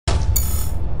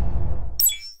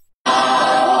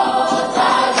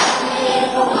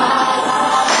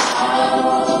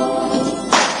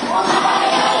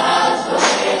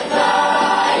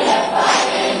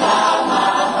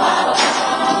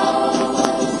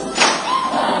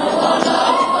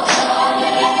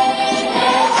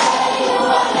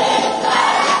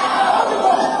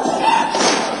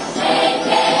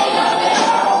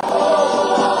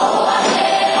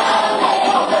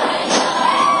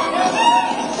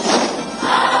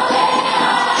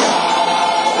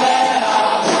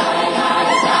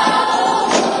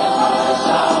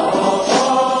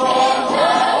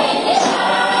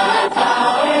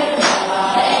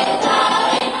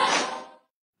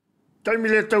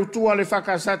le tautua le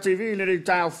EFKS TV le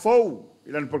tau fou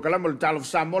ila le programa le Talofa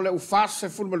Samoa le ufase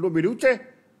fulma 2 minute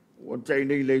o te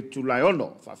nei le tulai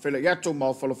ono fa fele yato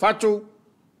ma falo fatu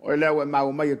o le o ma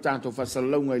o mai tanto fa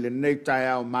salonga ile nei tai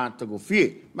au mata go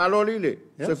fie ma lo lile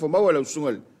se fo mau le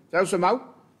sungal tau se mau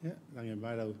ya lange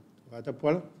mai la wata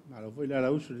pola ma lo foi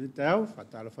la usu le tau fa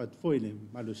Talofa foi ne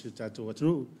ma lo se tato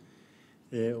watu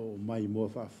o mai mo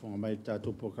fa fo mai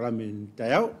tato programa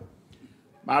tau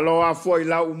malo a foi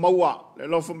la u maua le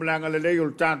lo fo mlanga le le o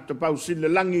tanto pau sin le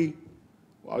langi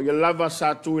wa ia lava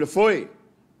sa tu le foi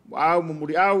wa mo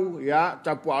muri au ya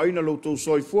tapu aina lo to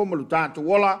soi fo mo tanto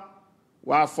wala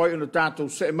wa foi no tanto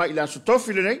se mai la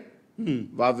sotofi le nei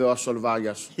va ve o solva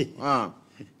yas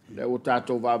le o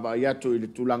tanto va ya tu le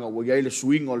tulanga o ya le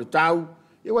swing o le tau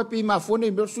e wa pi ma fo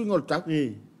nei me swing o le tau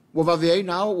wa va ve ai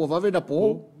nao wa va ve na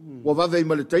po wa va ve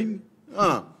ma le taimi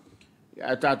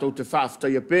ya tanto te fafta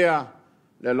ya pea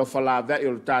le lo fala ve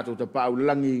o tato te pau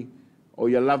langi o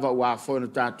ia lava wa fo no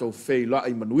tato fe la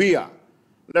i manuia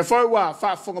le fo wa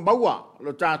fa fo maua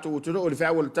lo tato tu o le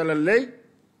fa o tala le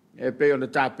e pe o na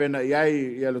tapena ia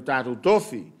ia lo tato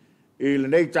tofi i le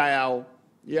nei tai au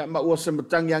ia ma o se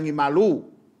matang yang i malu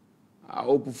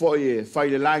o pu fo e fa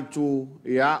le line tu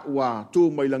ia wa tu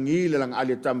mai langi le lang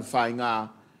ali tam fa nga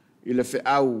i le fe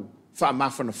au fa ma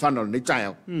fa no fanol nei tai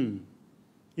au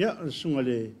ia sunga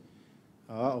le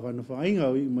o vana whainga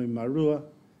o i mai marua,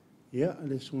 ia,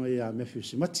 le sunga ia mewhiu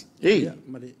simati. Ia,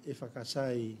 ma le EFKS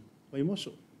i wai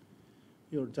moso.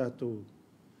 Ia o tātou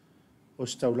o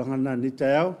staulanga nā ni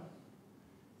tai au.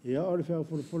 Ia, o le whao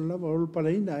fulu lava, o le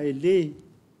palaina e le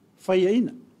whaia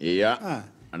ina. Ia,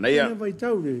 anaia. Ia, vai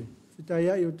tau le, whitai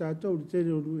ai o tātou, le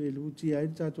tere o e luti ai,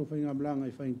 tātou whainga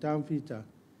mlanga i whaing tāwhita.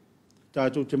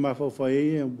 Tātou te mawhau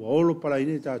whaia, o olo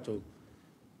palaina tātou.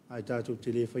 Ai tātou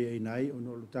te le whaia inai, o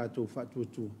no lo tātou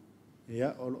whatuatua. Ia,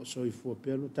 o lo soi fua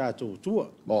pelo, tātou tua.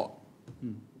 Mo.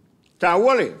 Tā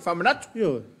uale, whamanatu.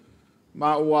 Io.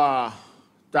 Ma ua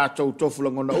tātou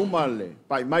tofulanga na umale,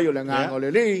 pai mai o le nganga o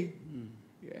le li.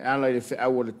 Ala i le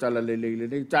whaau o le tala le li, le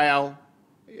nei tai au.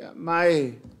 Ia,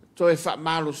 mai, to e wha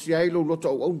malo si ai lo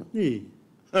loto au auna.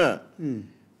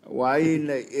 Wa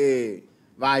ina e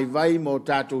vai mo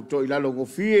tātou to i lalo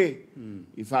ngofie,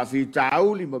 i whawhi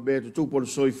tāuli ma bea tu polo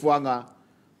soifuanga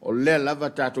o le lava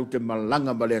tātou te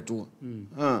malanga ma lea tua.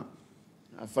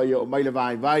 A whai o mai le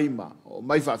vai ma, o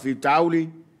mai whawhi tāuli,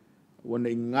 wana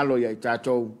i ngalo ia i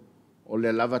tātou o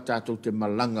le lava tātou te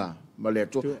malanga ma lea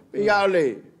tua. Ia ole,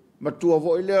 matua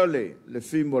vo i leo le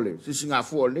fimo le, sisi ngā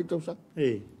fua le tau sa.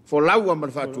 Fo laua ma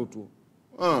le whātuatua.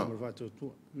 Ma le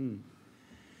whātuatua.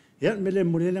 Ia, me le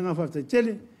morele ngā whawhtai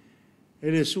tele,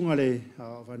 ele sunga le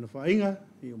whana whainga,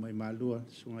 i o mai malua,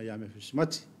 sunga ia me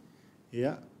whisimati.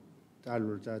 Ia,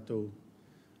 tālu le tātou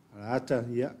alaata,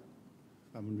 ia,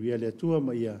 whamanuia le atua,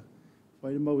 ma ia,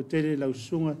 whaile mau tere lau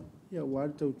sunga, ia,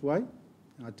 wāre tau tuai,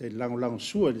 ngā te lango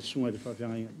sua le sunga le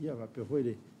whawhianga, ia, whapea hoi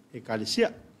le e kālesia.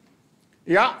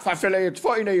 Ia, whawhele e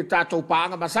tfoi nei tātou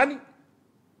pāanga masani.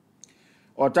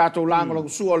 O tātou lango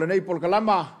sua le nei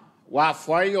polkalama, wā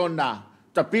whai o na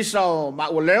tapisa o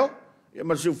maua leo, ia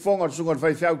ma siu fonga sunga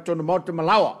fai fiau tonu mo te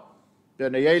malawa.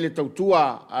 Tēnā iei le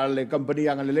tautua a le company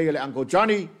anga le lega le Uncle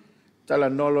Johnny, tala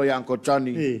nolo i Uncle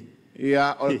Johnny.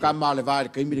 Ia o le kama le vai le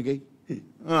kaimi le gei.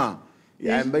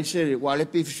 Ia e mai se wa le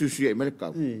pifi susu e mele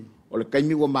kau. O le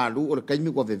kaimi wa malu, o le kaimi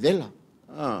wa vevela.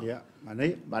 Ia,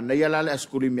 manei. Manei ala le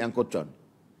askuli mi Uncle Johnny.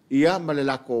 Ia ma le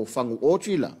lako fangu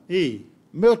ochila.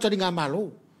 Me o tari ngā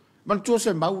malo. Man tua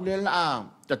se mau le la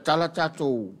tatala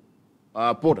tātou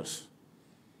podas.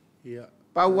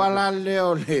 Pa wala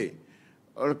leo le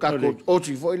o kako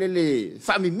oti foi le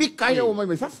fami mika ile o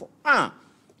mai fafo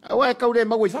wa ka ule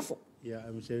mau fafo ia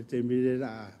am se te mire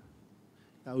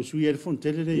la usui el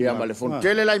fontele le ia ma le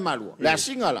fontele la malu la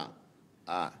singala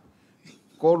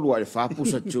ko lu al fa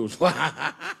pusa tu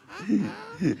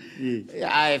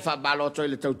ia e fa baloto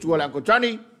le tau tu la ko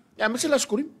tani ia ma se la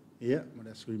skuri ia ma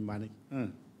la skuri mane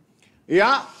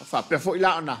ia fa pe foi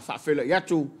la na fa fele ia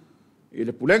tu i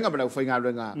le pulenga ma fai ngā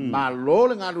luenga, ma lo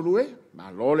le ngā lulue,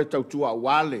 ma lo le tautua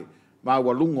wale, ma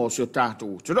walungo o sio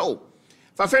tātou. Tuna o,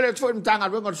 whawhele e tfoi mtanga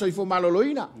luenga o soifo ma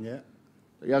loloina.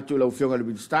 Ia tu lau whionga le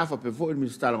ministafa, pe fo i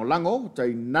ministafa o lango,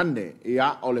 tai nane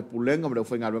ia o le pulenga ma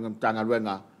fai ngā luenga mtanga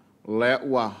luenga, le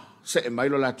ua se e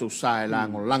mailo la tau sae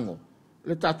lango lango.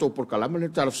 Le tātou porkalama le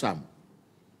Talofa Samoa.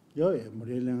 Yo, e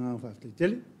mori le ngā whawhile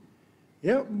tele.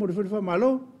 Ia, mori whawhile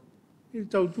malo. I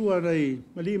tautua nei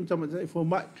malim tamata i fo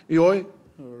mai. I oi.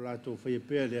 La to fai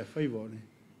pe le fai vone.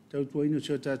 Tautua ino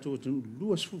se tatu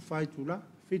luas fu fai tu la,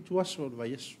 fai tu aso vai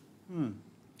yesu.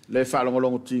 Le fa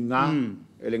longo tinga,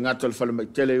 e le ngata le fale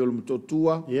mai tele o le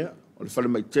mtotua. Ia. O le fale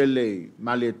mai tele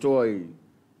male toi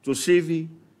to sivi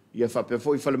ia fa pe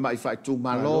foi fa le mai fa tu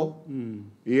malo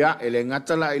ia ele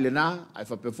ngatala ile na ai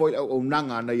fa pe foi o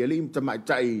nanga na ia lim tama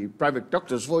tai private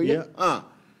doctors foi ia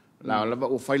la va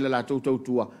o fa la tu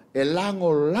tua e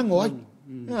lango ai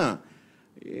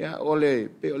ia ole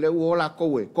pe ole o la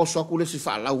koe ko so ku le si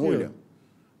fa la voi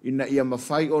ina ia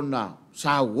mafai ona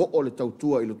sa wo ole tau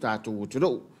tua i lo tatu o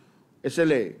tiro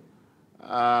esele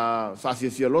fa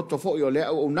fia loto fo yo le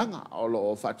o nanga o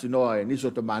lo fa tino e ni so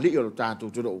to mali o lo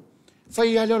tatu tiro fa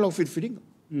ia le lo fit fitting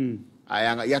ai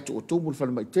anga ia tu tu mul fa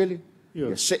mai tele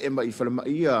ia se e mai fa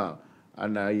mai ia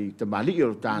ana i te mali o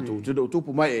lo tatu tiro tu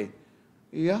pu mai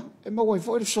ia e ma wai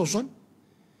fo e so son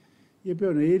ia pe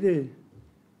ona ide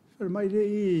fa mai le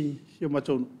i si ma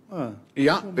ton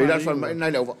ia pe la fa mai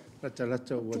nai le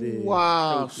Lata wale.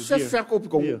 Wow, se fer ko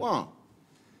piko.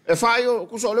 E fai o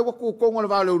ku so le ku ko ngol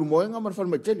vale u mo nga mar fa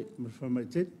mai tele. Mar fa mai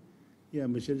tele. Ia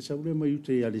me se sa ule mai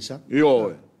ute alisa. Yo.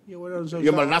 Ia wala so.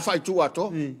 Ia mal na fai tu ato.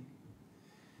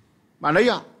 Mana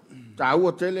ia. Ta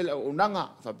u tele le unanga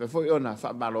fa pe foi ona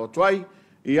fa malo twai.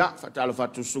 Ia fa talo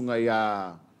fa tu sunga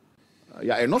ia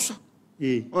enosa.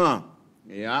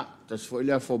 Ia, tas foi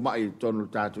le fo mai tonu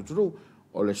tatu tu.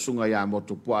 O le sunga ia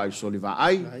motu puai soliva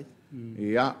ai.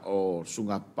 Ia o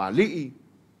sunga pali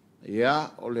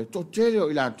ia o le totele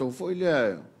o ila to foi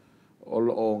le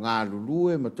o nga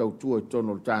lulue ma tau tu e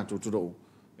tono tanto tu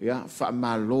ia fa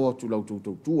malo tu lau tu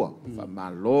tua fa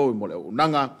malo mo le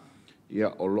unanga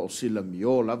ia o lo sila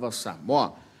mio lava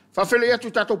Samoa fa fele ia tu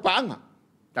tato paanga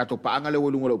le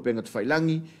wolunga le penga te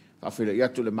failangi fa fele ia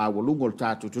tu le mawolunga le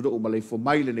tato tu o malai fo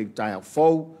mai le nei tai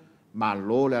fo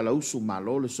malo le ala usu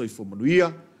malo le soifo manuia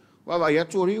wa ia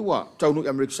tu riwa tau nu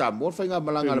America Samoa fa nga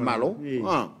malanga le malo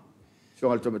so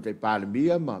al tomate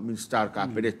palmia ma min star ka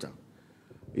pedeta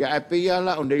ia e pe ia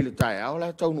la o nei le tai au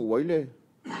la tau nu oile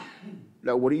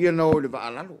la oria no le va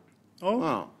alalo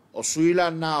o suila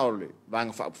na ole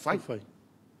vanga fa fai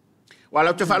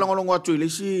wala te fa longo tu le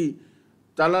si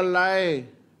tala lai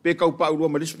pe ka pa uru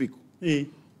ma dispiko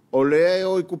o le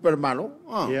o i kupermano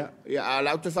ia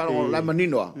ala te fa longo la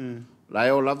manino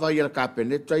la o lava ia ka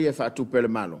peneta ia fa tu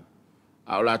permano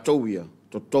a la toia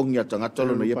to tongia tanga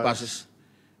tolo no ia passes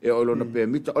e o lo na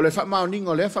permita o le fa mau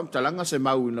ningo le fa talanga se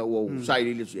mau na o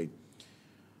sai le si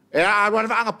e a wan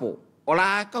va ngapo o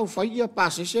la ka fa ia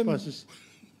passes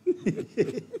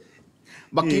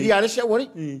bakiri ale se wori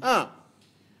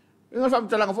e fa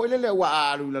talanga fo le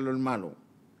wa alu la lo malo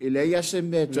ele ia se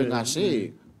me tanga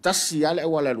se tasi ale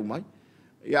wala lumai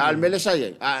ya al mele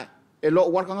sai e lo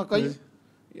war ka kai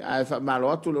ya fa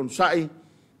malo tu lo sai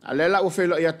ale la o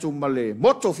felo ia tu male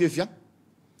moto fifia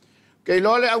ke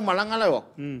lo le au malanga le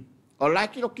o la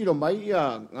kilo mai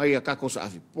ia ngai ka ko sa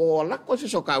po la ko se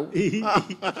so kau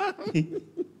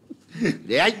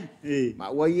le ai ma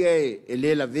wa ye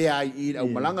ele la vea i au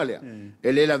malanga le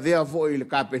ele la vea fo i le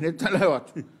ka peneta le wat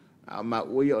ma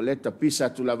o yo le tapisa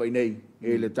tu la vai nei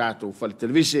e le tato fa le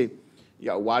televise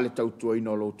ia wale tau tu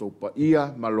ino lo to pa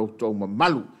ia ma lo to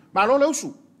malu ma lo le usu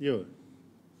yo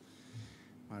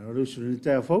ma lo usu le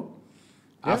te fo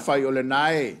a fai o le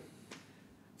nai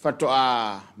fato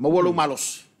a mawolo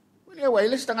malos le wa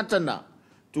ile stanga tana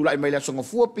tu lai mai la songa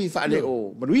fu pi fa le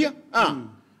o manuia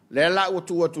le la o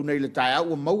tu nei le tai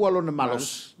o mawolo na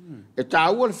malos e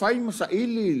ta o le fai ma sa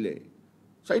ili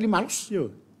malos yo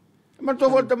ma to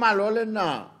volta malo le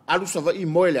na alu sa va i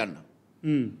moelana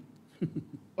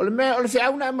o le fia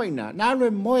una mai na lo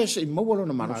moe se mawolo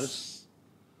na malos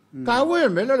ka o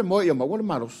me le moe ia mawolo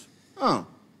malos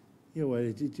ia wa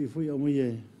ti foi o mo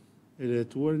ye ele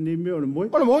tu ni me o le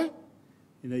moe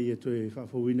ina ia tu fa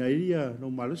fo ina ia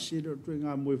no malo si do tu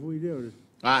nga mo foi le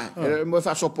ele mo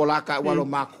fa so polaka wa lo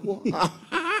maku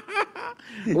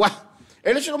wa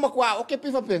ele se no makua o ke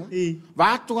pifa penga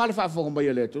va tu ale fa fo mo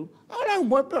ye le tu ala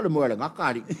mo pe le mo le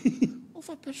ngakari o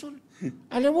fa person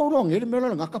ale mo long ele me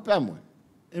lo ngaka mo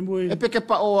e pe ke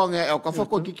pa o nga o ka fa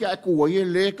ko ki ka ku ye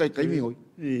le kai mi hoi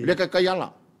le kai ala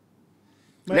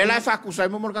le la fa ku sai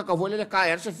mo ka ka vole le ka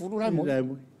er se furu la mo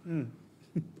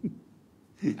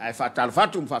ai fa tal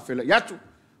fatum fa fela yatu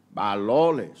ba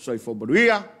lole so fo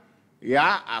bruia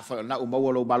ya a fa na o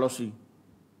mawolo balosi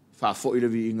fa fo ile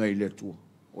vi inga ile tu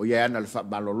o ya na fa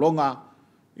balolonga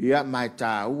ya mai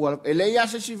ta u ele ya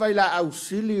se si vai la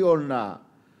auxilio na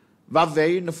va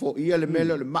vein fo ia le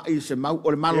melo le mai se mau o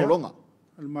le malolonga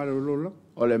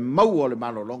o le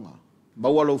malolonga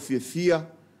mawolo fia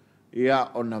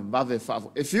ia ona vave fa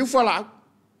e fiu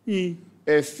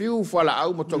fala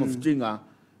au mo tonga fitinga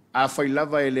a fai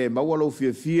lava ele mawalo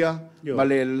fia ma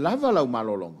le lava lau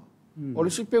malolonga o le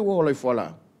sipe wo le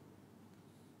fala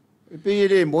e pe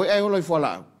ele mo e o le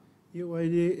fala Io ai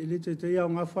le te ia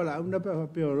nga fala una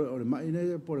pe o le mai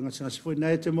ne por nga sanga foi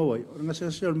na te mo o nga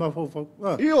sanga se ma fo fo.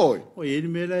 Io. O ye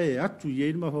me la atu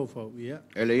ye ma fo fo ia.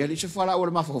 Ele ia se fala o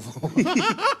le ma fo fo.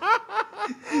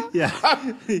 Ya.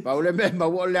 Pa o le me ma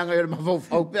o le nga ma fo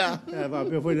fo pe. Va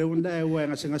pe foi le una e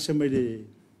nga sanga se me le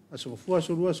aso fo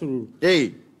aso lu aso.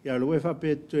 Ei. Ya lo fa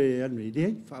pe te anu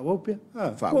ide fa o pe.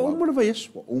 Fa o mo le vai yes.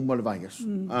 O mo le vai yes.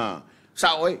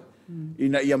 Sa oi.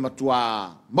 Ina ia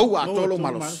matua maua tolo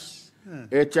malos.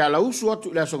 E te ala usu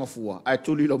atu le asonga fua, ai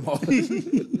tuli lo mo.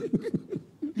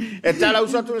 E te ala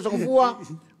usu atu le asonga fua,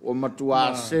 o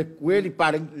matua se kueli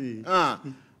pareng.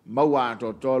 Maua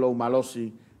to tolo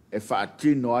malosi, e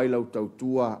whaatino ai lau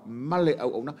tautua, male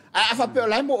au au na. A whapeo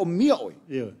lai mo o mia oi.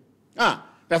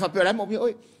 Pe whapeo lai mo o mia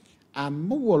oi. A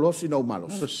maua losi nau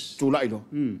malos. Tūlai no.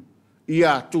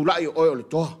 Ia tūlai oi o le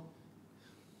toa.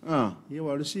 Ia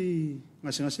wale si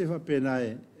ngase whapeo na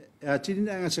e a tini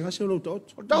na ngase o lo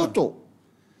tauto. Tauto.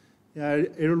 Ya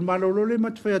e lo malo lo le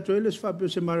mat fa to ele fa pe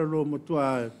se malo lo mo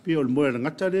tua pi o mo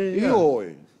ngata le. Io.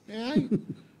 Ai.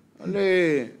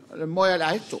 Le moia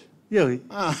la eto. Io.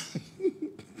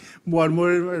 Mo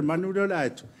manu lo la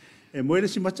eto. E mo le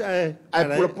si mata e.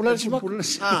 Ai pula si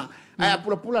mata. Ai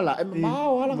pula la. E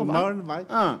mau ala ka vai.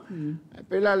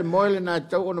 Pela le moia na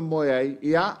tau ona moia ai.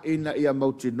 Ia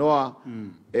mautinoa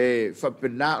e fa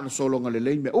pena ona solo ngale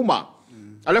le me uma.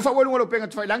 Ale fa welu lo penga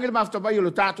tfai langi le mafta vai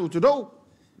lo tatu to do.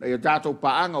 Le tatu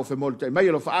paanga o fe mo te mai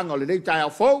lo faanga o le nei tai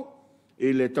au fo.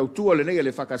 I le tautua le nei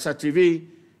le fakasa TV.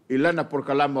 I lana por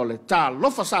kalama o le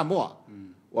Talofa Samoa.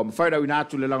 Wa mawhaira wina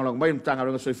atu le langalang mai mtanga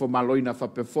ringa soi fo maloina fa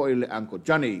pe fo i le Uncle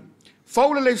Johnny.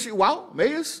 Fo le si wow,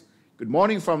 mayors. Good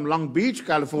morning from Long Beach,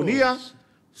 California.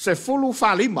 Se fulu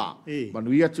falima.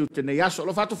 Manuia tu te nei aso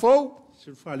lo fatu fo.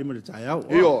 Se falima le tai au.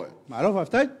 Io. Ma lo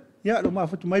fa ya lo ma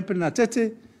fatu mai pena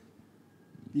tete.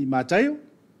 I mataio.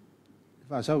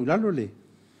 Fa sa ulalo le.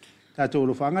 Tato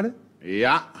lo fangale.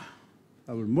 Ja.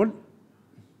 Abel mon.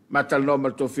 Matal no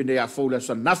mal to fine a fo le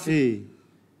so nafi.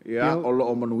 Ja, o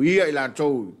lo manuia ila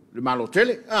to le malo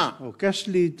tele. O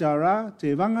Casli Tara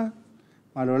te vanga.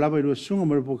 Ma lo lava lo sunga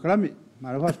mo po krami.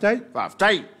 Ma lo fa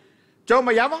tai. Tau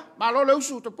mai ava, ma lo le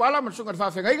usu to pala ma sunga fa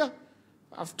fengaiga.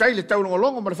 Fa tai le tau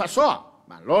longo ma fa soa.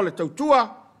 Ma lo le tau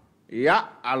tua.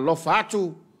 Ja, a lo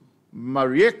fatu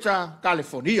Marietta,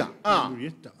 California.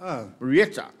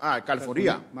 Marietta,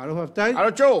 California. Ma lo fa tai.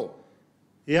 Alo cho.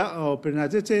 Ya, o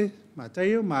penatete,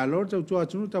 mataio, ma lo tau tua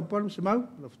tunu tampon se mau,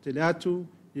 lo tele atu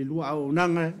i lua au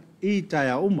nanga i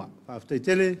taia uma. Fa tai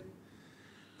tele.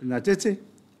 Penatete.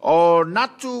 O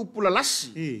natu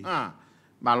pulalasi.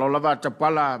 Ma lo lava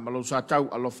tapala, ma lo sa tau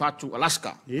alo fatu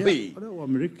Alaska. Ya, o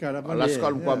Amerika la Alaska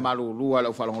lumpa malu lua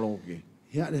la falongo ki.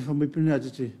 Ya, le fa mai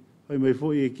penatete. Oi mai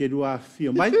foi ke dua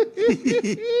fio mai.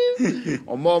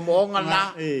 O mo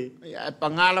ngana. Ya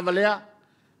pangala valea.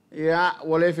 Ya,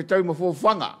 o le fitau mo fo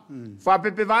fanga. Fa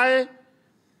pepe vai.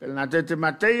 Pel na tete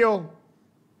Mateo.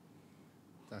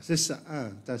 Ta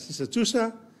sesa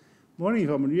tusa. Morning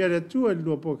fa manuia le tu e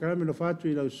lo po kala me lo fatu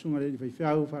i la sunga le fai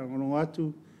fiau fa ngono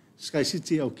atu Sky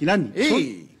City au Kilani.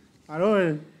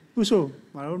 Alo puso,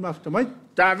 malo mafta mai.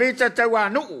 Ta vita te wa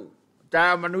nu.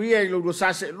 Ta manuia lo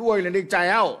sase lua i le nik tai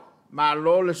au. Ma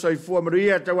lo le soifua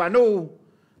manuia te wa nu.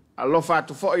 Alo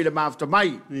fatu fo i le mafta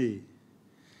mai.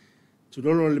 Tu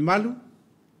lolo le malu.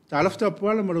 Ta lafta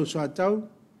poala malo so atau.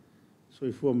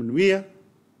 Soifua manuia,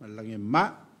 malange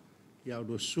ma. Ia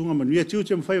do sunga manuia tiu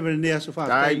te mfai vene so fa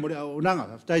tai mo o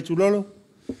nanga. Tai tu lolo.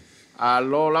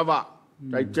 Alo lava.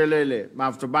 Tai telele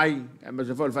mafta mai. E ma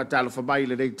se fo fa Talofa mai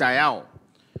le nik tai au.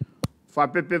 Fa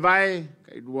pepe vai,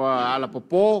 kai dua ala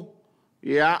popo.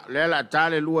 Ia, lela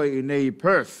tale lua i nei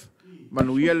Perth.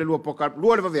 Manuia le lua poka,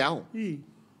 lua le vaveao.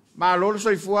 Ma lolo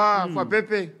soifua, fa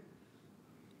pepe.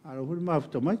 Alo huri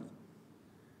mafta mai.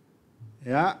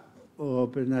 Ia, o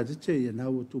penatete ia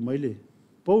nau tu mai le.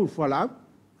 Pou fala.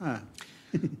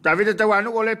 Ta vita te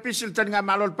wanu o le pisil tan nga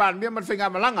malol pan mia man finga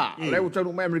malanga. Le uta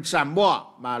no Missionary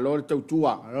Samoa, ma lo te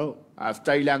tua.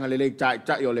 Afta ilanga le le tai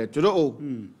tai o le turo.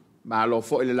 Ma lo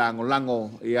fo ile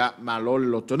lango ia ma lo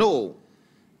lo tono.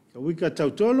 Wika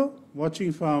tautolo,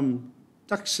 watching from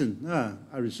Tucson,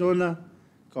 Arizona.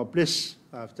 God bless.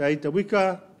 Afta ita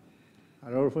wika.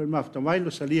 Alo fo mafta mai lo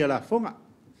salia la fonga.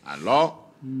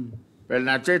 Alo. Pel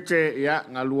na tete ia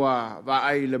ngalua va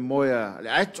ai le moia le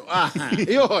aito.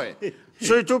 Ioi.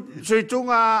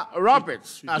 Soitunga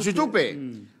Roberts. Soitupe.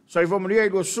 Soi fo maria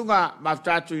i sunga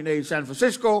maftatu i San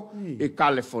Francisco i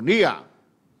California.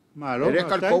 Malo. Ele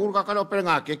kalkou ka kalo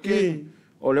penga ke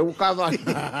o le ukava.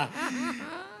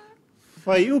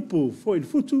 Fai upu foi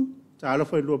futu. Ta lo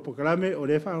foi lo pokalame o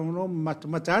le fa no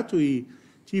matatu i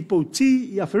tipo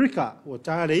ti I Afrika o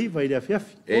tare vai le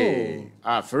fiafi.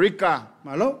 Afrika.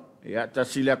 Malo. Ia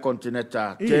tasile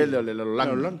kontinenta tele le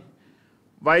lang.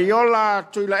 Vai ola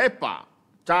tuila epa.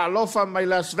 Talofa mai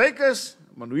Las Vegas,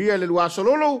 manuia le lua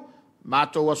solulu,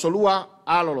 mato wa solua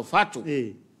alolo fatu.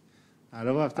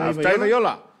 Alo aftai vai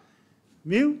ola.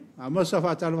 Miu, amosa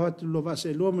fa talofa tu lo va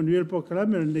se lo manuia po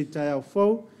kalame nei tai au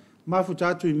fo,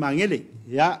 mafutatu I mangele.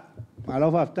 Ya,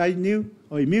 alo fa aftai niu,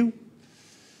 oi miu.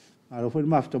 Alo foi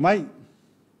mafto mai.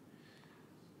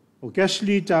 O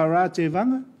Gasly tara te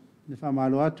vanga, ne fa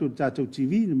malo atu tatou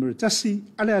TV, ne meretasi,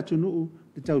 ale atu nuu,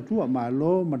 le tau tua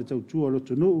malo, ma le tau tua lo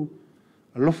tu nuu,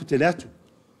 alofu te le atu.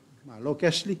 Malo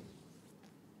Gasly.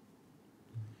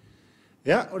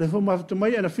 Ya, o le fo mafto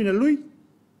mai, ana fina lui.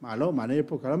 Malo, ma ne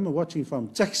po kalama, watching from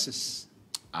Texas.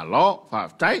 Alo, fa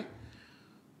aftai.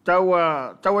 Tau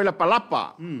la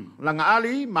palapa. Langa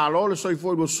ali, malo le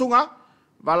soifo I sunga,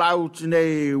 vala au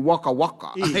tine waka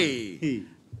waka.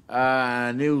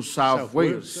 New South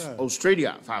Wales,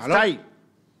 Australia. Whaftai.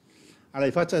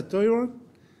 Alai fata toiron.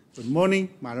 Good morning.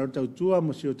 Malo tau tua,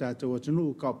 mosio tātou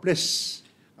atunu, God bless.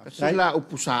 Sila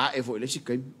upusa e vo ile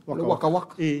sikai. Waka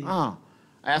waka.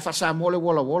 Ai afasa mole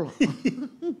wola wola.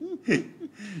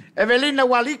 Evelina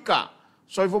Walika.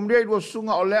 So if umri do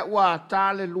sunga o le wa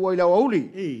tale lua ila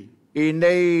uli.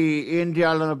 Nei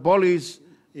Indianapolis.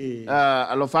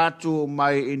 Alofatu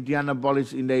mai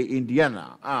Indianapolis nei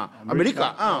Indiana.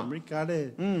 Amerika. Amerika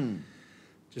le.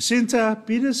 Jacinta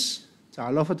Peters, ta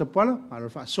alofa te pala,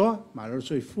 alofa soa, malo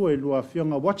so I fua lua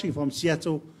fionga watching from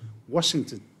Seattle,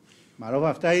 Washington. Malo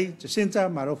aftai Jacinta,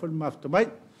 malo fa mafta mai.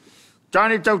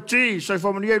 Tani tauti, so if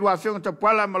umri lua fionga te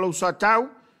pala malo sa tau,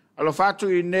 alofatu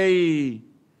I nei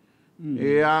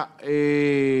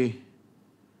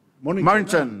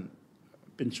Mornington.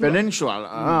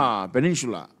 Peninsula.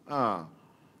 Peninsula.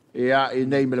 Ia I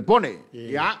nei Melepone.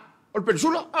 Ia, o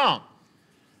Peninsula.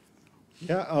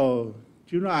 Ia, o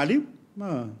Tuna Ali.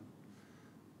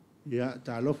 Ia,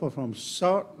 Talofa from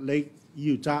Salt Lake,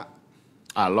 Utah.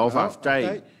 Alofa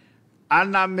aftai.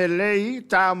 Ana melei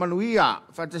ta manuia.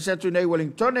 Fatasetu nei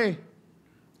Wellington.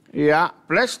 Ia,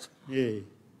 blessed.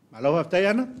 Alofa aftai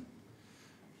ana.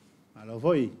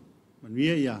 Alofa I.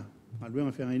 Manuia ia.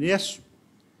 Manuia fianga I Yesu.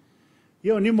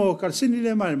 Yo ni mo karsini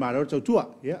le mai maro tau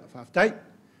tua. Ya, whaftai.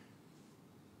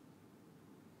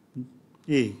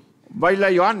 Baila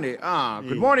Ioane.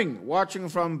 Good morning. Watching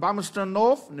from Palmerston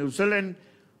North, New Zealand,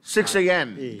 6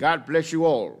 a.m. God bless you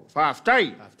all.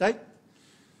 Whaftai. Whaftai.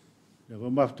 Lewa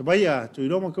mafta mai a tu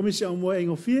iroma komisi au mua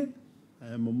ingo fie.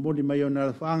 Momoni mai o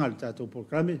nara whaanga le tātou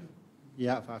programe.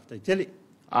 Ya, whaftai tele.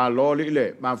 Lo li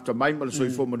le. Mafta mai ma le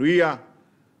soifo manuia.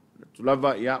 Tu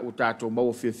lava ia o tātou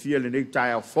mau fia le nei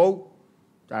tai au fau.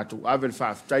 Tātou avel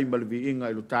whaaftai malawi inga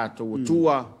I lo tātou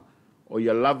atua o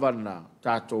ia lava na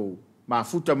tātou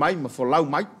mafuta mai, ma wholau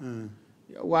mai.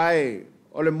 Ia wae,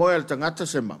 o le moe al tangata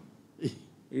sema.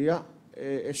 Ia,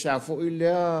 safo I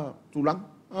lea tulang.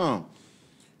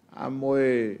 A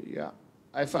moe, ia,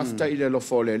 ai whaaftai le lo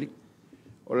wholeli.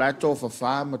 O lai tō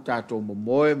whawha ma tātou ma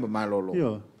moe ma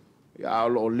malolo. Ia,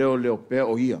 o leo pea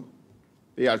o hia.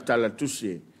 Ia al tala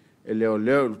tusi e leo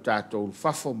lo tātou lu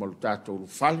whafo ma lo tātou lu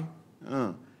whale.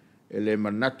 Ele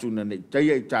manatu na nei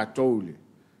teia I tātou le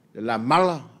la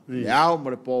mala, le ao ma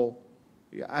le pō,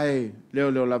 ia ai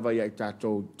leo lava ia I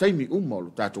tātou teimi uma o lo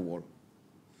tātou wala.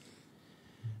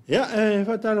 Ia,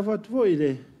 whatala whatu fo I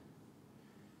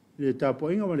le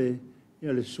tāpo inga ma le,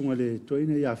 ia le sunga le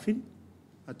toina ia fin,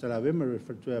 atala vema le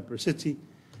whatu a preseti,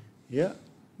 ia,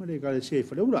 ma le kale sei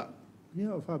whaleura,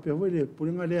 ia, whapea hoi le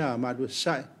puringa lea maadua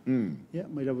sae, ia,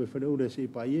 mai lawe whaleura sei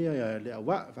pa ia, le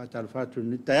awa, whatala whatu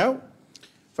ni tai au,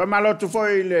 Whamalotu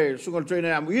foi le sunga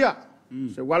toina amu ia.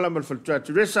 Se wala mal whaltua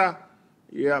Teresa.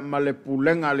 Ia ma le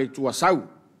pulenga le tuasau.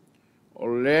 O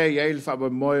le ia il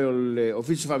whape moe o le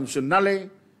Komiti Faamisionare.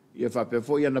 Ia whape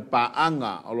foi ana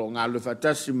paanga. O lo ngā le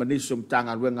whatasi maniso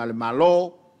mtanga ruenga le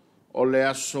malo. O le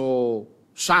aso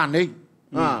sānei.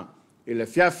 I le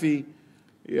fiafi.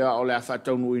 Ia o le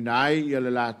awhataunu ina ai. Ia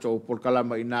le lato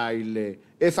polkalama ina ai le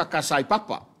EFKS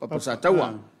papa. Papa sa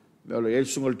taua. Me o le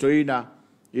sunga le toina.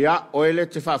 Ia, o ele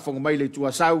te whaafonga mai le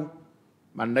tuasau,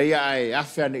 ma nei ai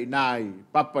awhea nei nai,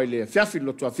 papa I le fiafi,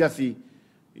 lotu a fiafi,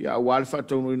 ia o alfa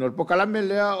taunu ino le pokalame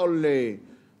lea o le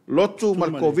lotu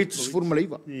mal COVID furma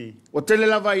leiva. O tele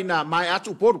lava ina mai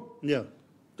atu poru.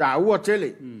 Ta ua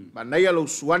tele, ma nei alo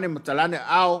suane matalane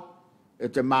ao, e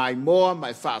te mai moa,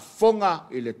 mai whaafonga,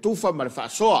 I le tufa, ma le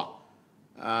whaasoa,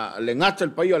 le ngata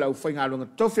le paio le au whainga alunga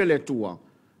tofia le tua,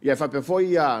 ia whape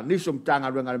foi ia niso mtanga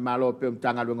ruenga le malo pe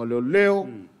mtanga ruenga leo leo,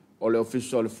 o le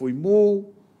ofiso o le fui mu,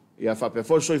 ia whape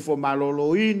foi soi fo malo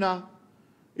loina,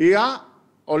 ia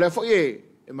o le foi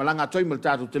e malanga toi mo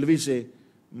tātou televise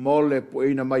mo le po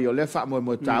ina mai o le wha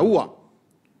mo tāua.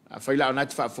 A whaila o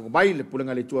nati wha whakamai le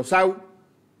pulenga le tua sau,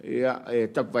 ia e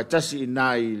tapu vai tasi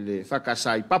ina i le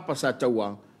whakasai papa sa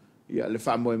taua, ia le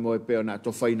wha mo peo na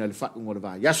to whaina le wha ungo le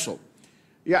wā yaso.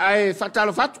 Ia e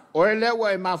whatalo whatu, o e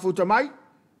lewa e mafuta mai,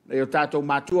 na i o tātou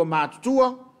mātua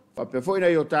mātutua, whapefo ina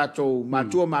i o tātou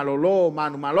mātua malolo,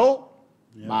 manu malo,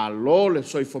 malo le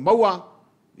soifo maua,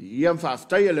 ia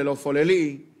mwhaftai le lofo le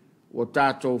li, o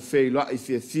tātou wheiloa i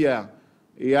fia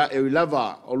ia e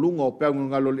lava o lunga o peunga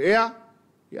ngalo le ea,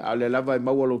 ia le lava e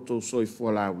maua lo tō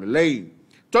soifo lau le lei.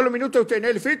 Tolo minuta o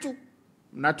tēnei le fitu,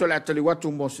 na tole atali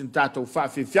watu mo sin tātou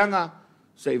whaafianga,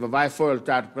 se iwa vai foil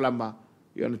tātou kalama,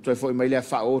 ia na toi foi mai lea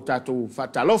wha o tātou wha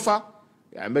Talofa,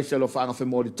 ia me se lo whaanga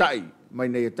whemori tai, mai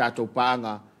nei tātou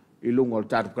paanga i lunga o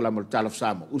tātou kalama o Talofa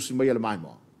Samoa. Usi mai ala mai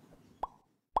moa.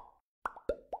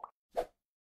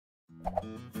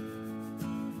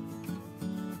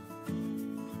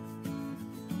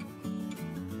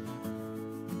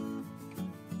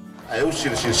 Ai usi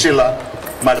le silsila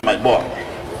mai boa.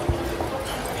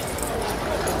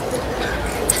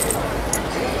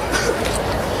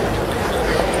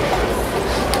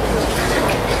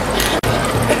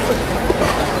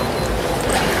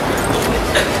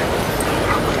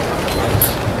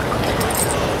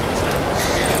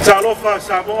 Talofa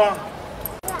Samoa.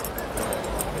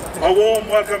 A warm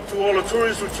welcome to all the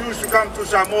tourists who choose to come to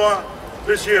Samoa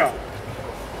this year.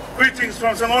 Greetings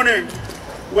from Sangone.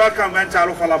 Welcome and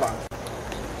Talofa Lava.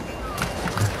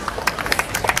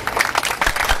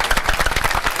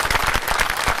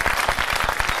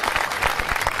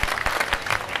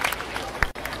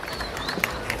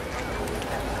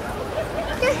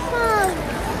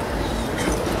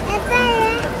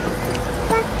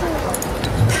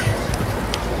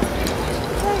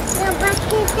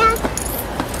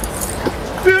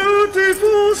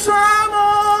 Beautiful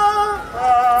Samoa,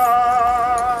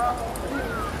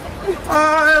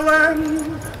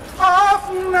 island of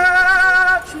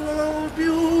natural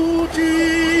beauty.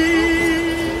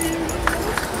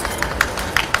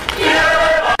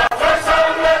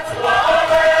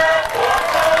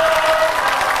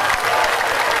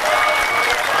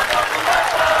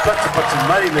 Pati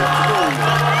mai le tu,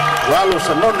 walo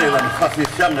sanone la fafi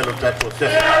fianga lo tato te.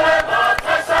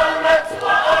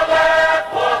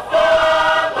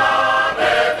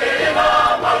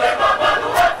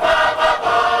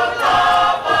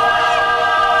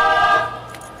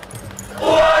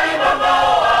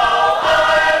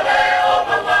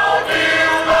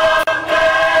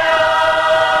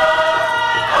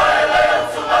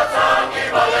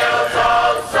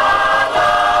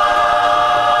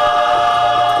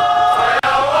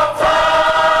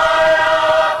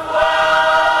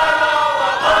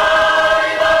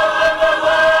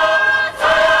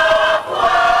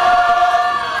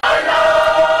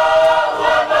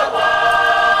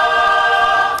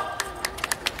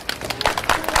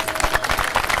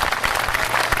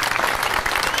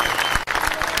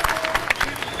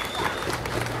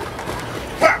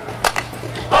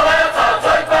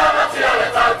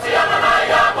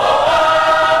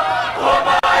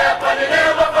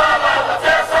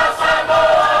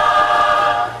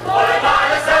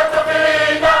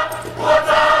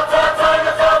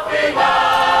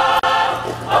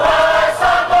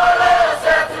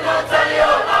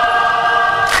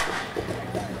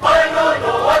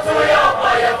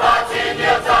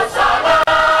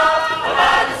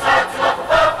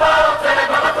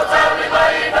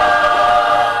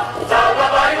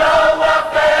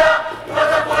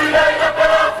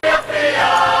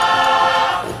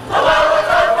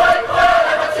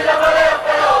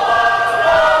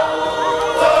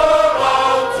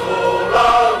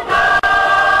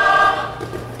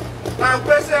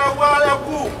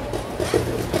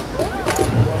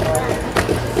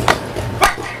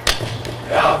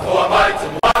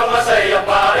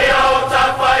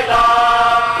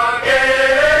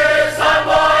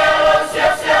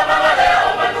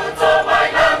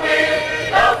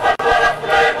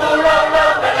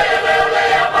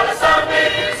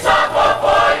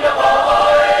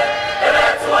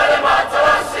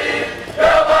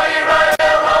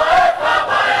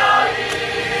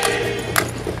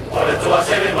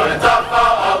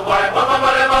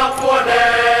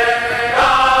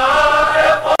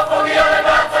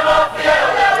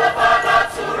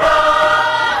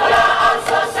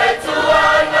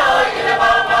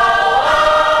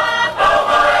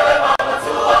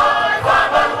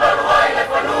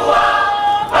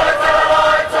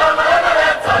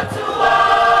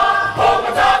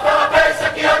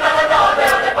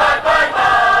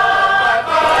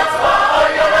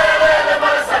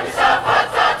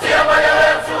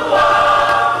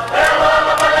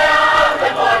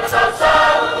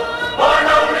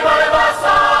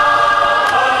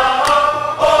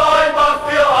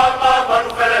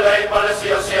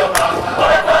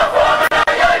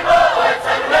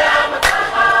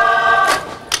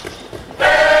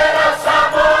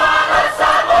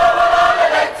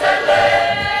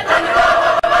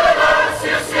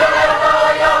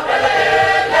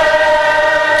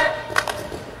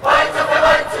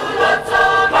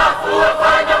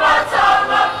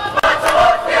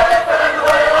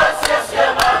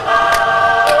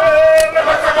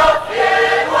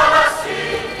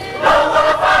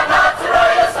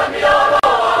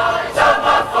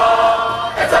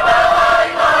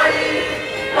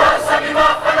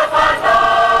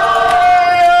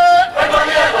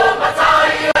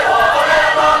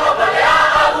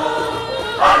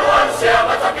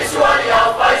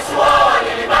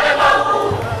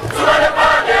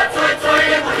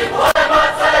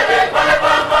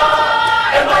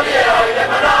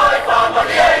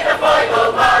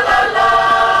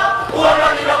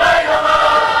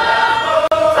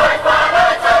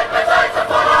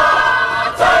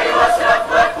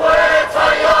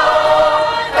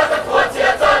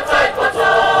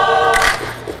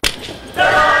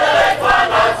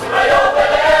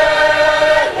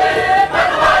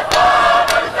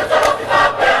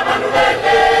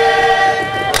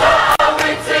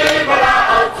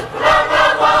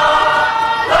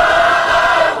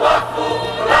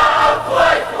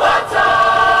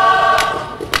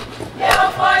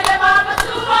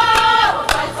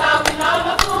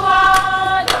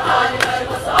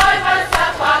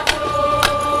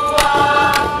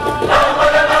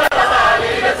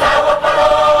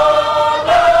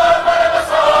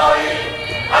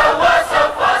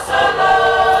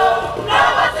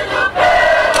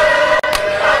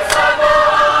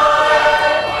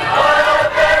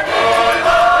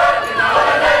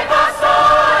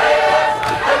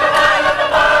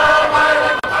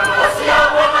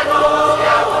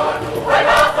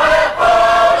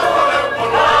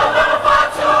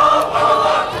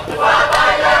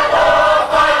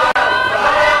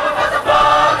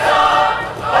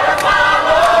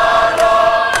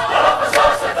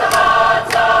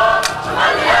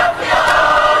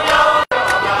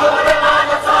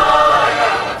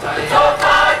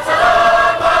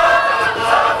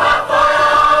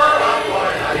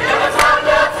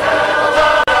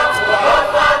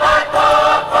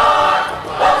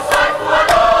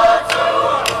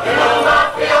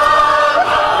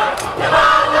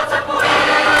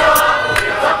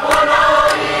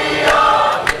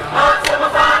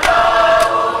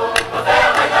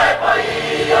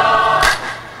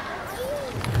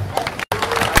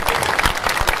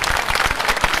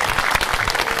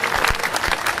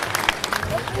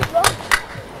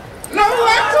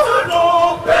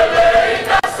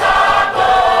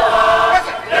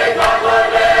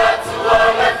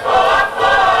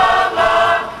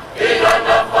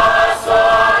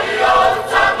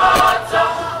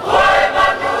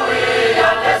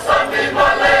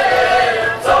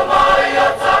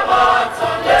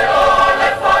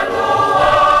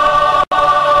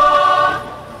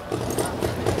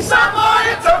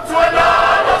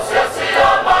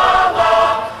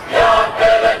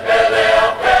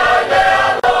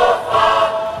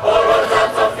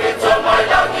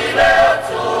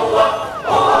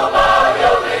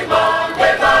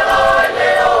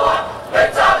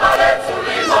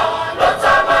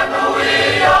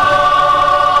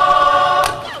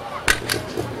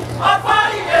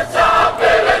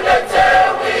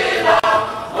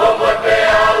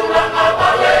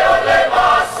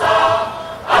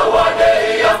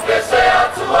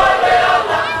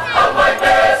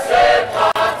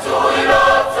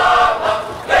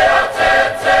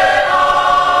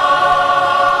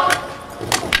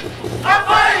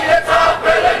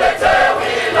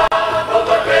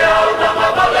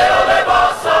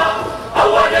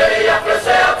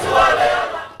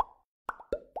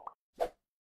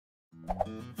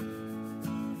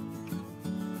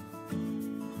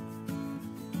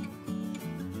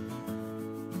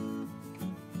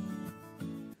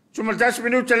 Tuma 10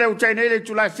 minuta le utai nei le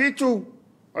tulai fitu.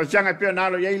 O fianga pia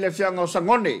nalo yei le fianga o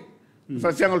sangone.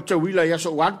 Fa fianga o tawila ya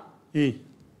so wan. Le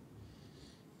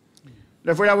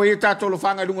foi awe tato lo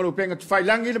fanga lunga lo penga tfai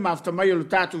langi le mafta mai lo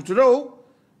tato tudo.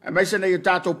 E mai se nei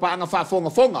tato paanga fa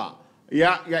fonga.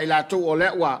 Ya ila to o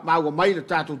le wa ma go mai le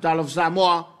tato Talofa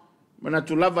Samoa. Mana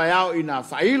tu lava yao ina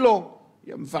failo.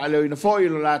 Ya mfale ina foi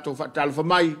lo lato fa Talofa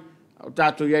mai. O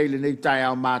tato yei le nei tai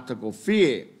au mata ko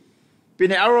fie.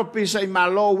 Pine Europe sa i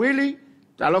malo wili.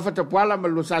 Talofa te puala ma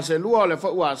lo sa se lua le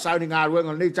foi wa sauni ngā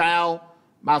ruenga nei tai au.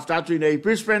 Maftatu ina i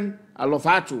Brisbane alo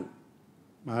fatu.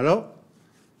 Malo.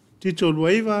 Tito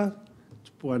luaiva,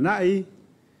 puanai,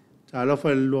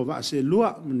 Talofa lua va se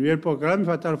lua, manuel program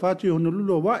fa Talofa tu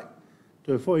honolulu vai.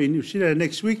 To for in New Zealand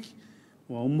next week.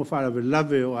 Wa fa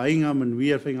lave o ainga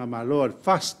manuel finga malo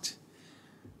fast.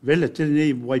 Vele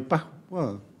tene waipa.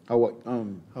 Wa.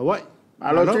 Hawaii.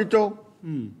 Malo Tito.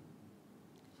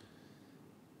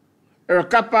 Era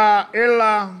kapa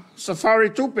ela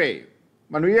safari tupe.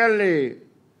 Manuel le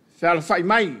fai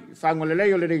mai,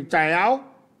 fangoleleo le tai au.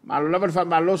 Malo lava fa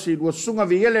malosi dua sunga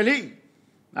viele li.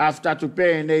 After to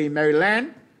pay nei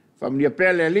Maryland. From nia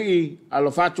pele li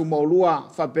alo fatu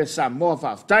maulua fa pe Samoa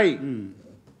fa aftai.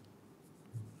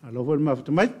 Alo vol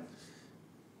mafta mai.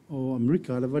 O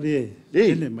Amerika la vade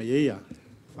tene mai ia.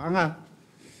 Fanga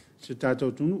se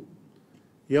tato tunu.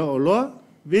 Ia o loa,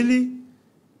 vili,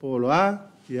 po loa,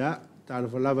 ia,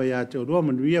 Talofa lava ia te oroa,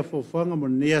 manuia fo fanga mo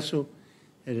neaso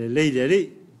e le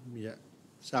lei. Ia,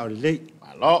 sao le lei.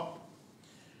 Alo.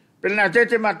 Pena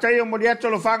tete mateo mo dia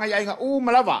tolo fanga ia inga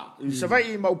malava. Se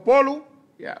vai i maupolu,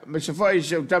 ya, me se foi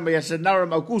se utama ia senara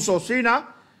maukuso sina,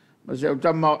 ma se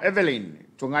utama Evelyn,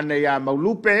 tungane ia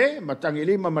maulupe, matangi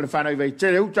lima ma le fana i vai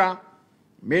tele uta,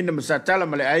 mena ma satala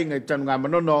ma le ainga i tanu ngā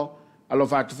manono, alo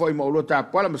fatu foi ma ulota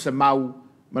poala ma se mau,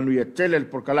 manu ia tele le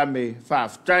porkalame fa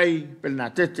aftai, pena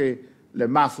tete le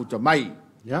mafuta mai.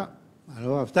 Ya,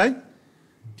 alo aftai,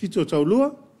 tito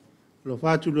taulua, lo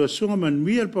fatu lua sunga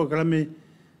manuia le porkalame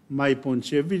mai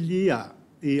Ponsevili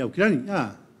i Auckland,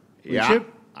 ya,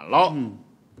 alo.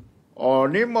 O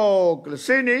nimo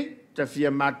Klasini, te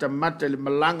fia mata le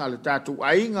malanga le tatu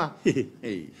ainga.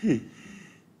 I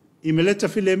me leta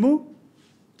filemu,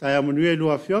 tai a manuia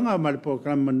lua fionga, ma le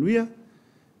program manuia.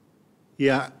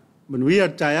 Ia manuia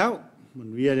tai au,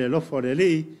 manuia le lofo le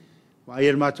li, wa ai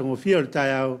el matango fia le tai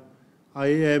au,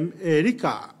 ai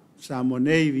Erika, Samoa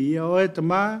Navy, o e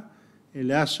tama, e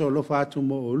le aso lofa atu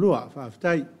mo o lua,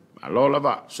 whaaftai. Alo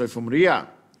lava, soifumuria.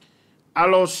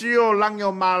 Alo sio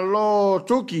langio malo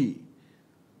tuki.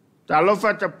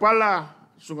 Talofa te pala,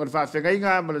 sunga fa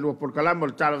fengainga, ma le lua porkala mo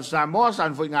le Talofa Samoa,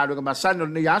 san fo inga runga masano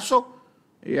ni aso.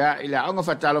 Ia ila onga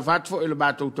fa Talofa atfo ila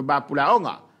bato te bapula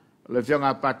onga. Le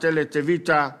fionga patele te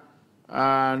vita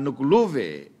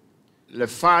nukuluve, le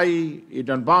fai i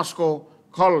Don Bosco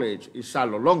College i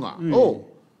Salolonga.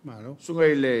 Sunga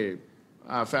i le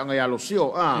whaanga ia lo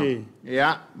sio.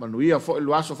 Ia, manuia fo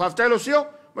ilu aso whaftai lo sio,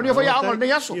 manuia fo ia onga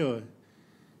ni aso.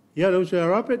 Ia lo se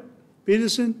Robert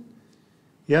Peterson,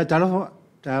 ia Talofa,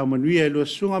 tau manuia lo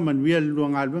sunga, manuia lo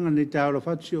ngalwenga ni tau lo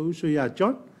fatio uso ia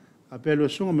John, ape lo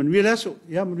sunga manuia laso,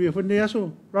 ia manuia fo ni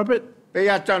aso, Robert. Pe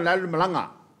ia John lalu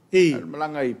malanga. Lalu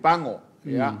malanga i pango,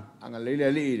 ia, anga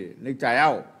leile li, ni tai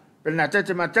au. Pe na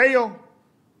tete Mateo,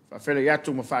 whawhele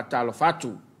iatu ma whatalo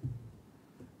fatu.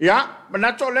 Ia,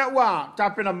 manato le ua,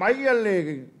 tapena mai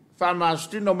le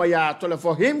whamastino mai a tole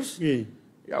for hymns.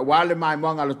 Ia, wale mai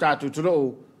moanga lo tatu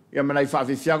turo, ia manai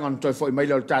whawhiwhianga no toi foi mai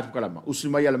le tatu kalama. Usi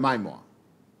mai le mai moa.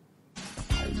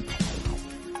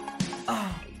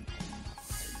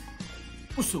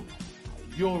 Usu,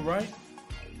 you all right?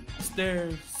 Is there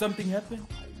something happened?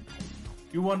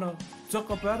 You wanna talk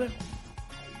about it?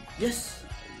 Yes,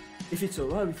 if it's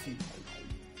alright with you.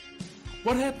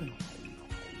 What happened?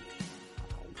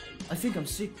 I think I'm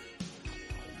sick.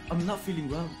 I'm not feeling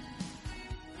well.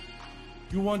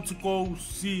 You want to go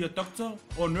see a doctor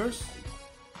or nurse?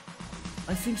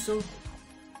 I think so.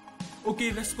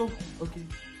 Okay, let's go. Okay.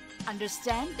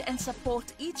 Understand and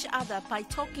support each other by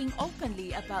talking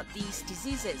openly about these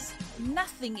diseases.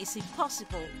 Nothing is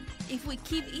impossible if we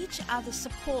give each other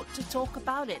support to talk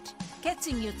about it.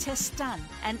 Getting your tests done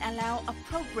and allow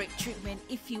appropriate treatment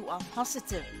if you are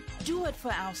positive. Do it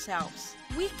for ourselves.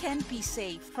 We can be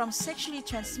safe from sexually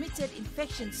transmitted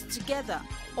infections together.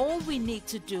 All we need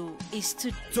to do is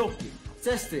to talk it,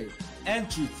 test it, and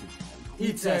treat it.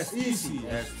 It's as easy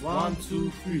as 1,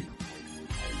 2, 3.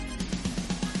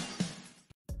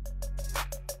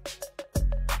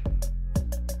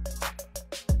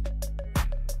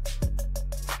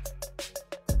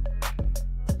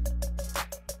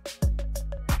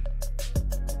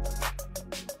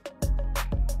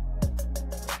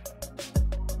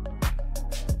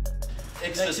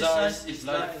 Exercise is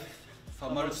life.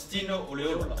 Famarustino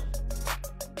oleola.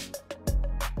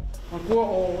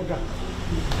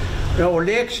 O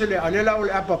legs le alela o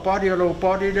upper body o low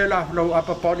body le low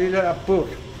upper body le pull.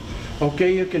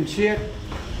 Okay, you can see it.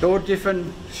 All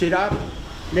different sit up,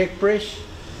 leg press,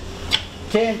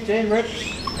 10 reps,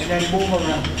 and then move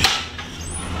around.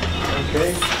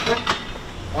 Okay.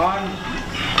 1,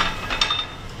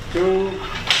 2,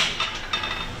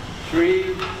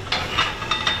 3,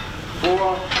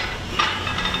 4,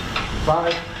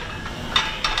 5,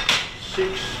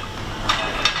 6,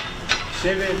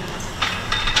 7,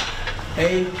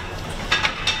 8,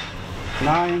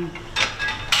 9,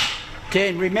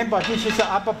 10. Remember, this is the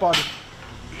upper body.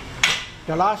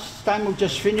 The last time we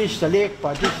just finished the leg,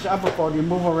 but this is upper body.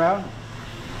 Move around.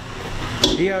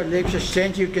 Here, legs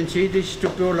extend. You can see this to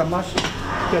build the muscle.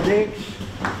 The legs.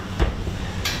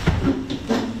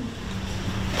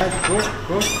 That's good.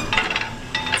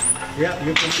 Yeah,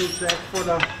 you can do that for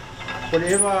the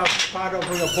whatever part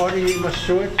of your body you must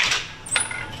do it.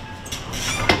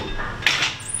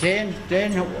 10,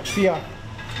 4, 6,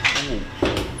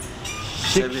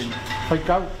 8,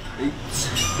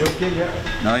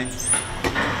 9,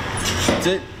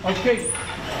 10. Okay.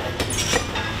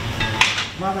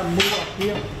 Mother, move up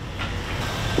here.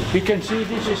 You can see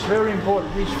this is very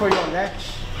important. This is for your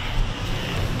lats.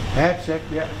 That's it,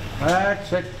 yeah.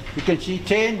 That's it. You can see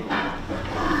 10.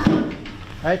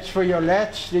 That's for your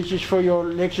lats. This is for your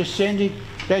legs ascending.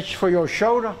 That's for your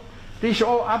shoulder. This is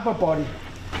all upper body.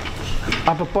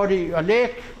 Upper body, your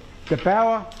leg, the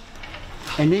power,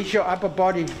 and this is your upper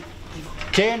body.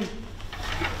 10.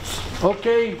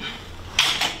 Okay.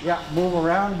 Yeah, move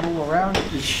around.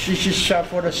 This is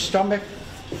for the stomach.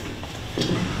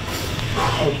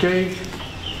 Okay,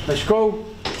 let's go.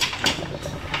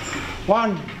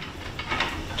 1,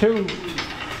 2,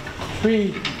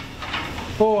 3,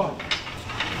 4,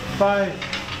 5,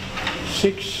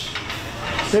 6,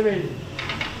 7,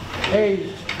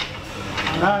 8,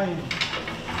 9,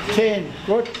 10.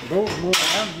 Good. Go,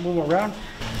 move around.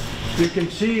 You can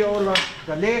see all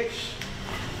the legs,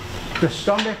 the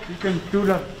stomach. You can do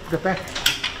the back.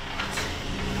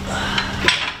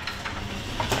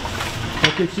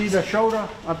 You can see the shoulder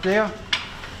up there,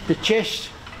 the chest.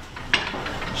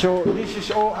 So this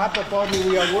is all upper body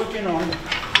we are working on.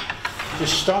 The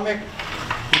stomach.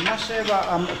 You must have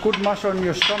a good muscle in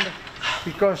your stomach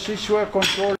because this will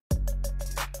control.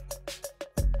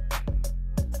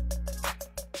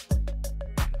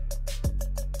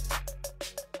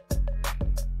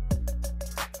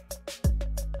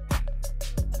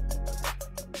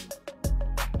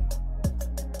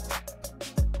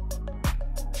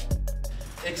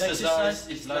 Exercise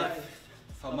is life.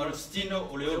 Famarustino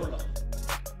oleola.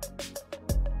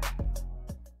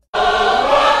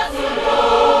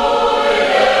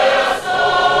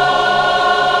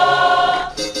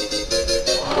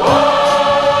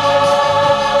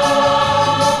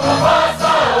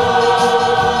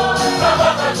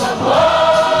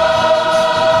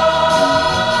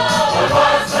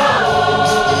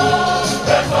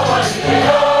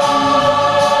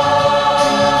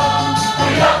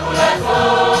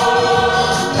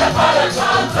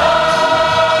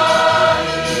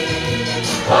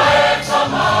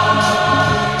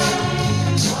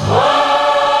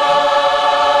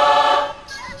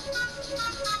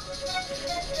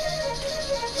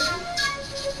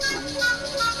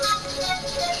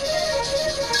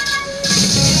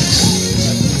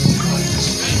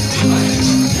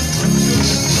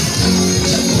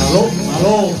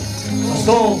 Alô,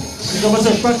 pastor, fica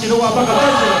vocês parte do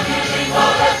abacate.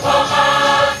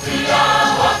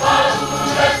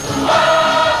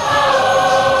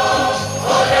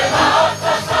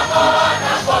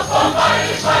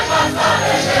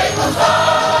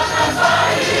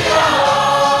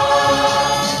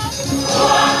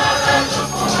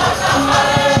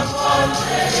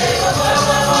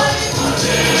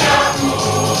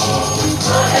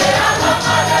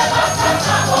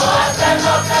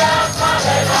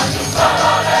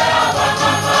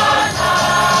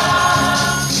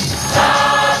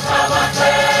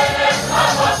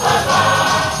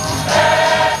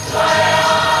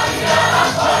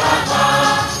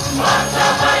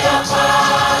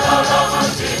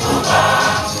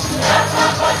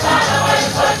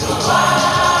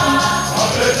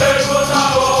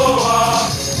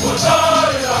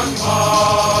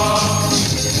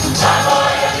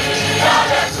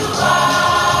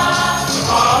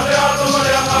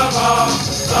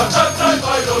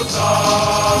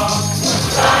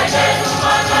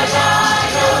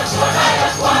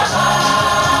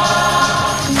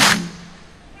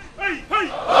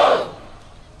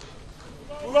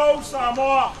 Hello,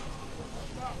 Samoa.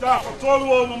 Ta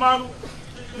tolu o mamanu.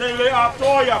 Nei le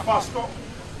atoia pasto.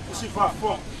 Si fa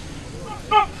fo.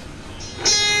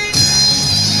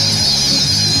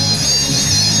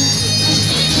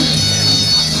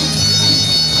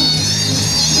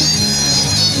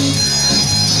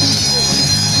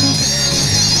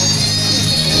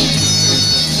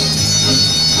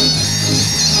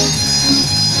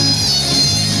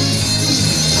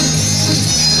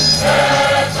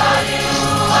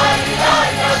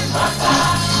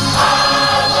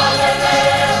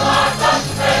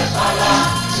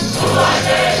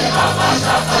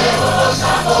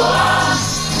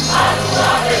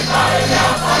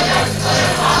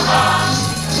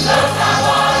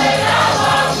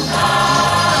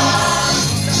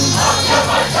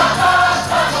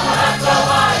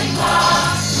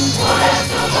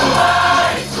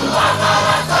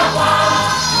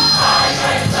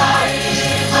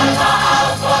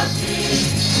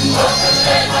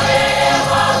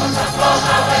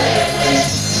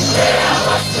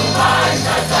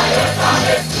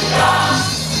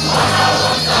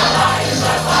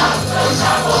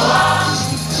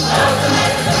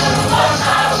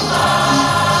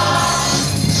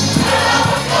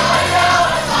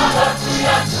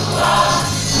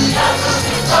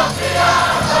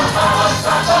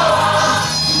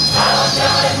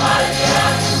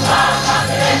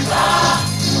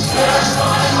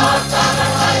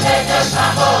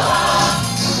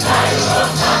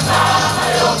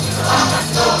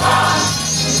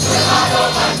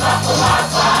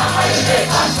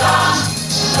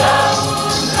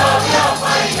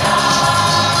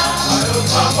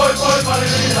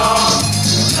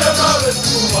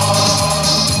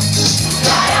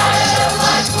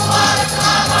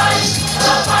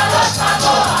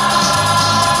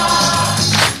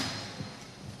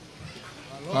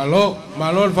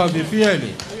 Malol fa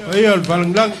bifieli. Oyol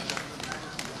falanglang.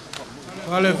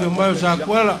 Wale fumai sa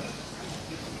kwala.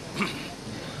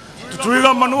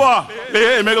 Tuiga manua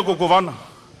le emega kokovana.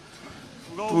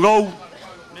 Tulou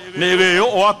ne le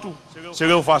o atu. Se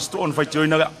le fasto on fai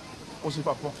tioina la. O si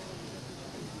fa po.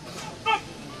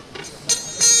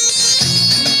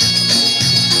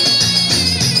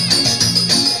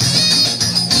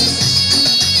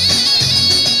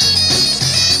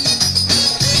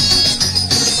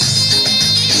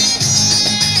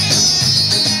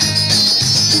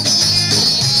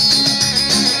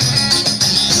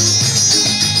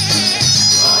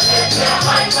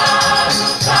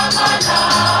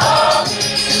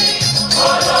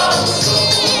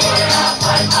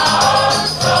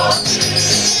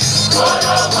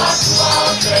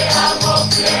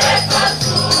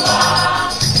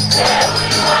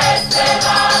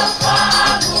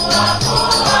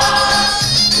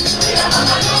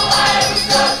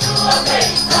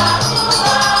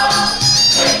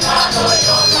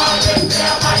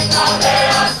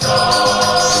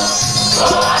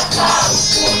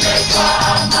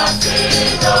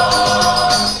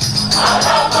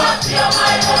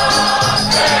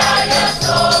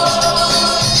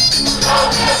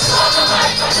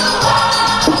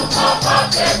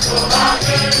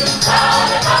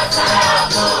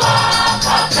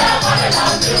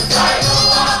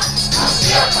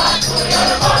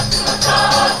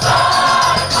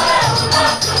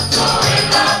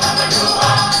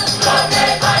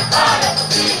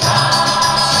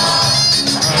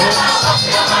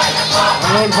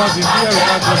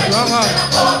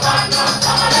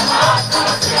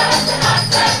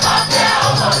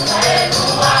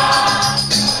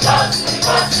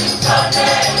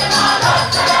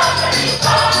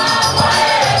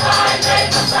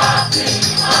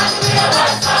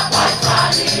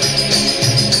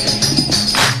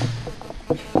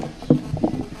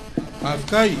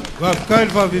 Afkai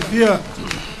va vivia.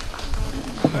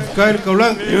 Afkai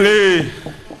kaulang.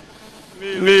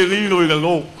 Le rilo i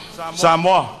lo.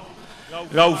 Samoa.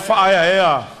 Lau faia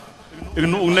ea.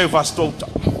 Inu ne fastota.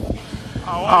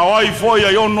 Awai foi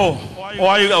ai ono. O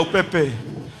ai au pepe.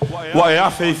 Wa e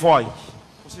afe foi.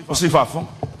 O si fa fo.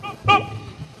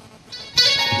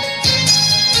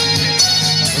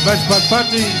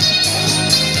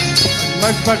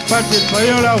 Mas patpati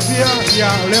paiola ofia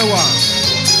ya lewa.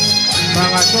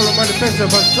 Mga solo manifesta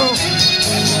basto.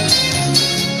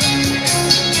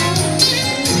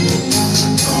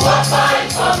 Wapai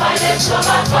for my next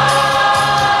wapai.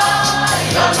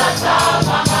 Yona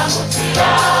sama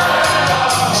mamutia.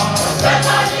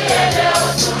 Pemani ele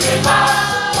otulima.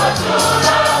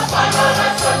 Otula panona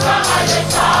sota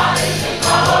malesai.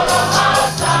 Mahoro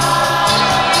mauta.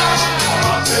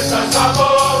 Pesa sabo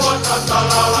wata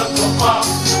talala sopa.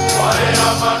 Waea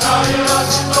manai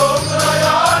asito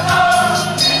krayana.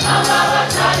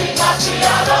 Amawatari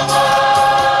katia romo.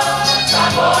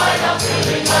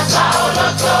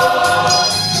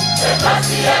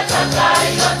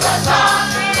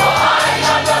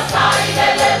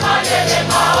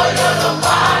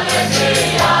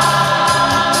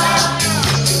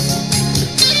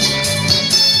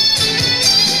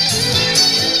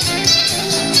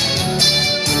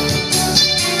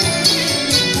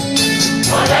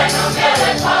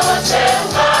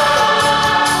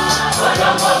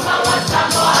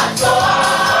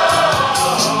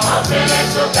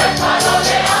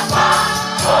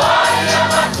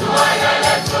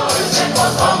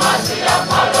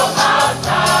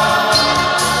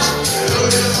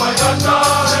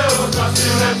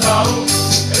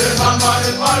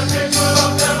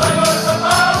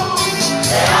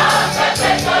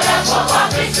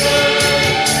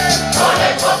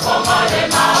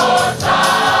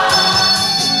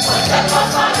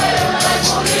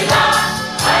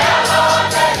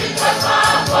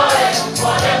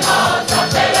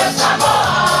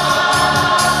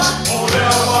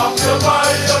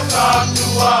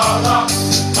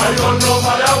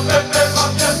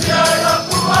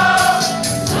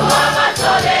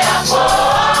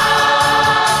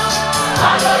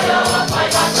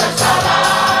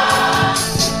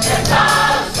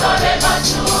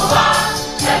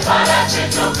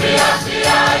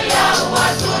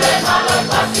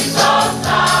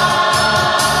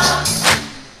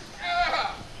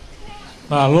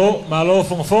 Malo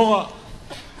fonga.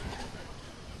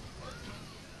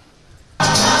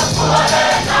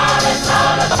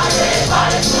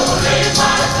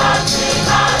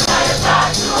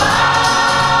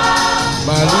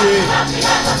 Mali.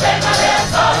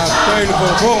 Apai no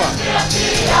fonga.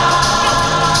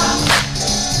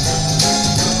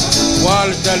 Wal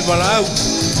del balau.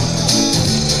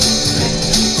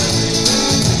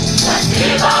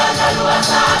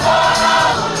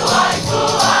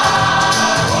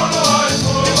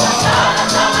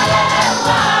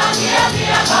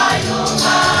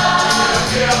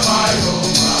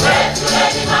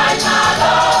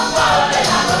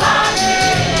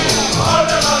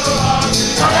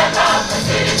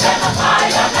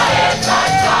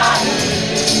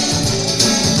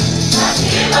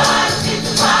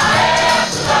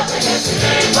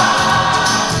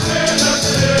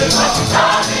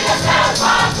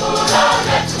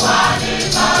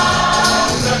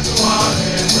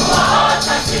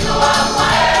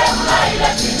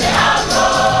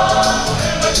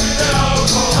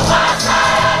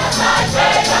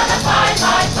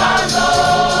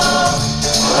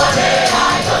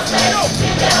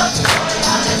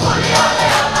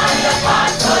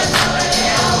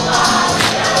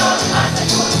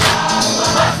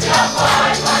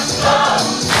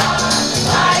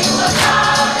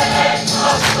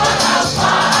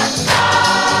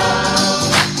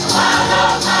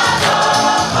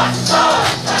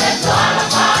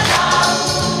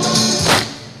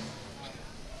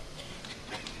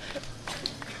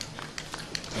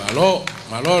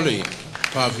 Maloli,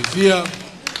 Fafifia.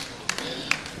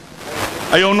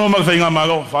 Ayo no magfainga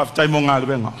malo, Fafitai mo nga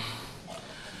benga.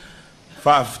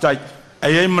 Fafitai,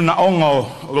 ay mana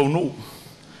ongo ronu.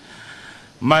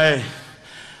 Mai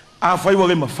a fai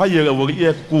wale ma fai era wale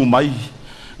e ku mai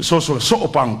so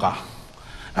opanga.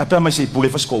 Apa mai se pule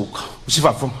faskouk. Si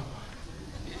fa fo.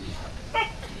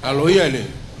 Alo ia le.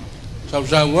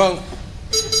 Sa wang.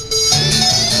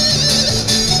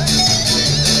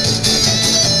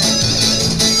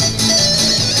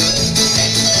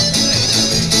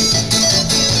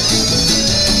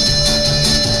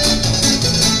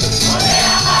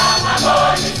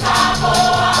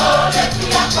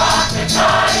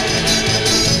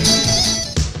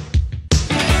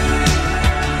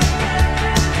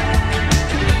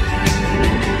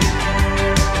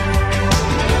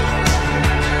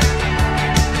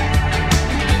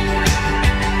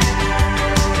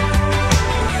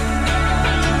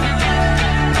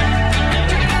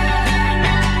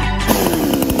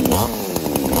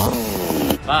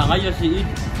 Ngayon si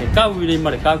kau ini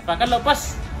mereka akan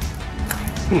lepas.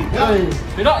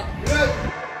 Tidak.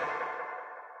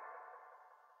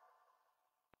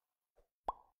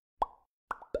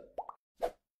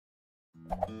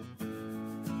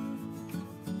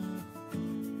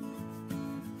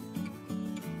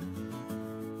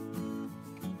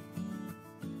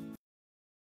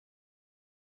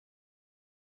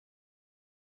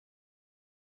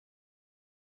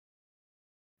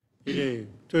 Ile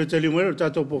to tele mo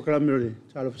tato programa le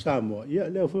Talofa Samoa ia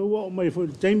le foi o mai foi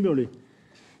tempo le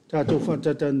tato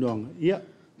fata tandong ia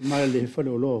mai le fa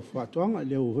lo fa tonga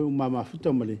le o mama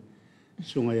fita male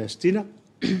sunga ya stina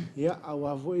ia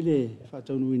awa foi le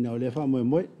fata no ina le fa mo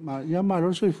ma ia ma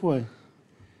ro soi foi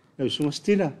le sunga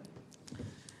stina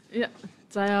ia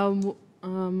tsaya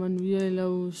manuia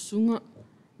le sunga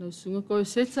ko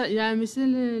setsa ia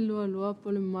misele lo po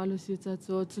le malo si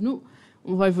tato tunu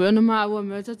vai foi no ma o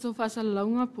me tato fa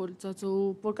salonga por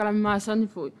tato por kala masani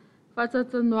foi fa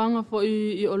tato noanga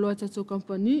foi I olo tato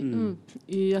company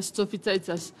I asto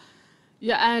fitaitas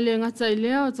ia ale ngata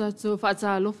ileo tato fa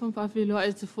talofa fa filo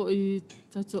e foi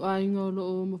tato ainga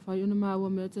lo mo fa no ma o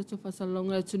me tato fa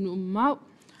salonga tunu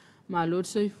ma lo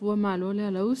sei fu ma lo le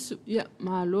la us ia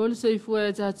ma lo sei fu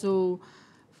tato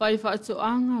fai fa to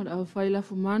anga fai la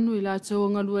fu manu ila to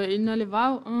ngalue ina le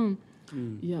vau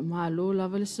ia malo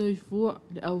lava le soifua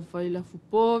le au fai la fu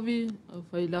povi au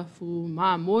fai la fu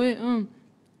mamoe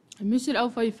misi le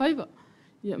au fai faiva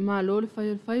ia malo le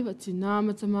faiva tina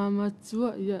mata mama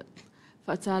tua ia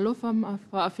fa talofa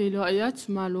fa afelo ia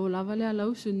malo lava le ala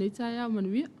usu nei taia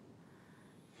manuia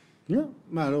ia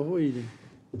malo foi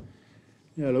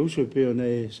ia la usu pe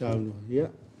nei sauno ia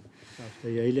fa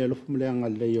ia ile lo fu mleanga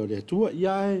le yo le tua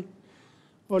ia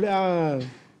o le a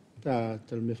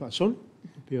ta me fa sol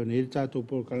pionei tato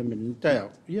por kalamen tao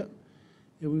ia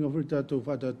e winga fri tato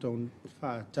fata ton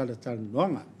fa tala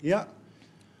longa ia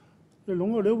le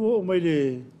longo le wo mai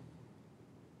le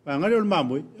pa ngale o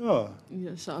mamoi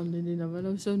ia sa ni na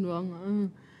valo so noanga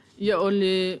Ia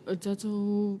ole o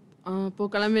tatou po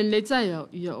kalamen le taia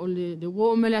ia ole le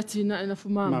wo mele atina ina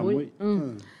fuma moi.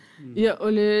 Ia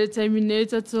ole taimine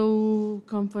tatou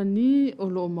company o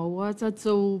lo maua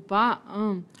tatou pa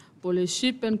po le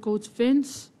ship and coach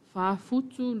fence fa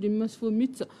futu 5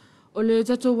 mita. Ole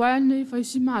tatou wai nei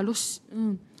faisi malos.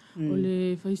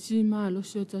 Ole faisi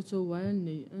malos o tatou wai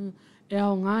nei. E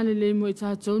au ngale le mo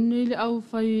tatou nei le au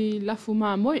fai la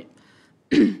fuma moi.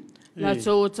 La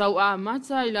tau tau a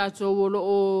mata I la tau lo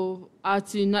o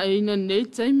ati na ina nei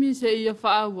taimi se ia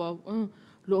faa wa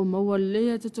lo maua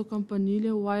lea tato company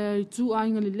le waia I tu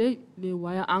ainga le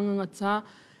waia anga ngata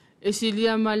e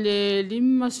silia ma le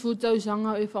 5 futa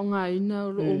usanga e whanga ina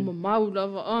lo o mamau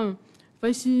lava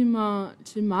faisi ma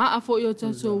si maa fo I o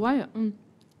tato waia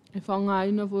e whanga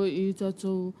ina fo I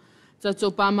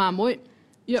tato pa ma moi.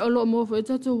 Ia olo mo fo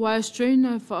tato wire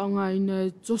strainer fa nga ina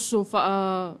toso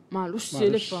fa malusi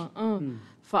le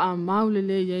fa maule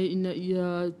le ina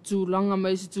ia tulanga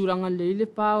mai si tulanga le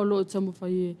pa olo tamu fa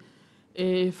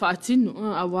e fa tinu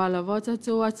a wala va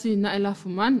tato ati na ela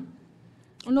fuman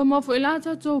olo mo fo ila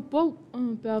tato po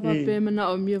pe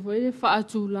mana o mi fo e fa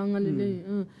tulanga le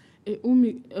e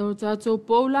umi o tato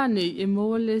po la nei e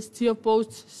mo le steel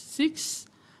post 6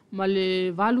 ma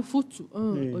le valu futu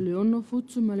o le ono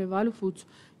futu ma le valu futu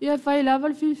ia fai lava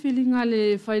le filinga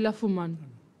le fai la fuman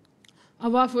a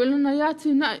wa fuela na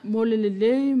yati na mo le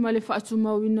ma le fatu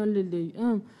mawina le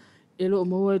e lo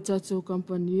mo tato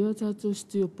company tato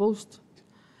steel post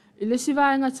ile si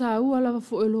va nga ta u ala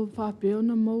fo elo fa pe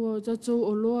ona mo tato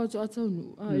o lo tato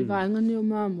nu e va nga ni o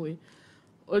mamoi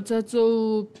o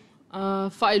tato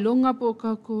fai longa po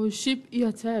ka ko ship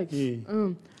ia tags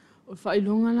o fai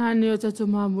longa la ne o tato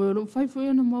mamoi lo fai fo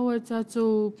ona mo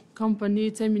tato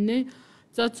company terminate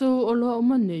tato o lo o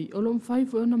manei o lo fai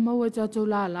fo ona mo tato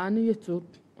la ni yeto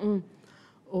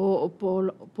o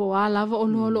po alava o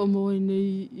lo mo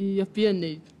nei I apia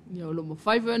nei ia o lo mo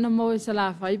fai fo ona mo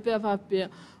sala fai pe fa pe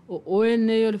o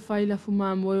nei o le fai la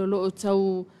fuma mo o lo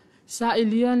tau sa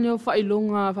ilia ne o fai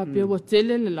longa fa pe o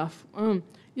tele le la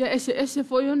ia ese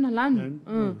fo ona lan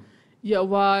ia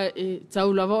wa tau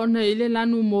lava ona ile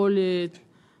lanu mo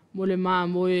le ma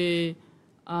mo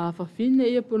fa fine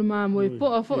ia por ma mo po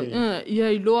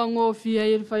ia I loa ngo fia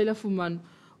ia fai la fuman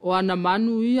o ana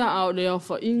manu ia o le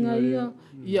fa inga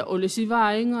ia o le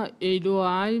siva inga e do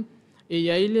ai e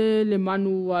ia le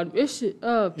manu wa ese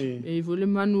e vo le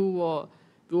manu o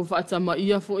do fa tama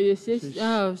ia fo ese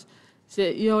se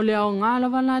ia o le o ngala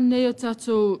vala ne o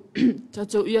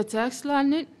tato ia tax la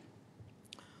ne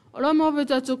o lo mo ve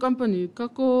tato company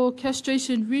kako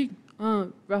castration rig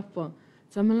rapper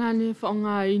tamalane fa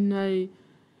nga inai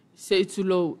se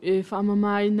tulo e fa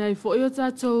mama inai fo yo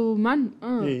tato man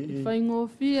fa ngo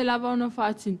fi e lava ona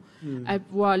fatin ai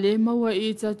wale mo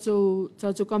I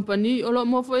tato company o lo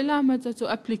mo fo ila ma tato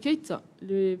applicator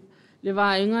le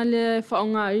va inga le fa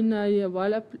nga inai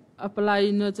wala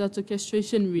apply na tato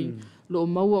castration ring lo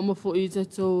mo fo I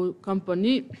tato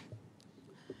company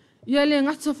ia le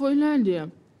ngata fo ila le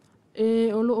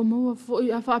e o lo mo fo I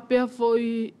fa pe fo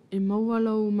I e mo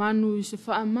lo manu I se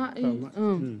fa ma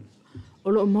o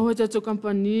lo mo tato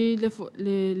company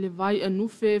le vai anu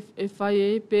fe e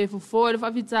fai pe fo le fa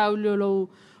vitau le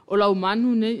o lo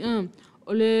manu nei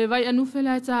o le vai anu fe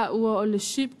la ta o le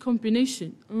ship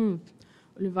combination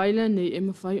o le vai la nei e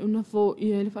ma fai una fo I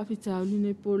le fa vitau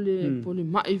nei po le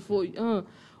mai fo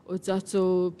o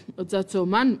tato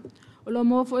man o lo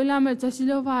mo fo la me tasi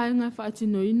le vai nga fa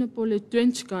tino ina po le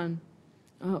trench gun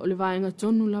o le vai nga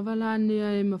tonu lava la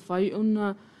nei e ma fai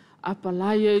una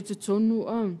apalai e tonu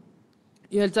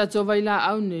ia tato vai la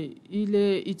au nei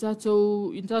I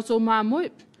tato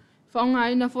mamoi fa nga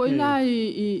ina fo ila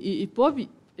I pobi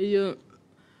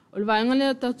o le vai nga le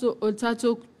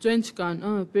tato trench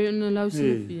gun pe na lau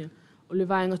sofia o le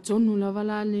vai nga tonu lava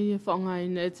la nei fa nga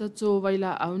ina tato vai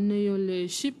la au nei o le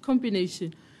ship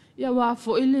combination ia wa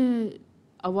fo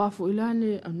ila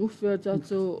le anu fe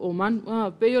tato o man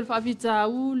pe o fa vita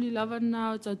u li lava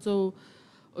na tato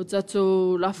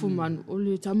la fuman o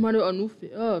le tamare anu fe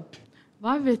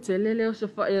va vetele le o se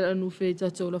fa anu fe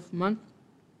tato la fuman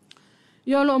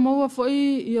ia lo mo fo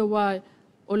ia wa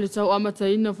o le tau amata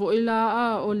ina fo ila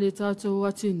o le tato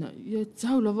atina ia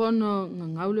tau la vona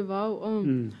ngau le vau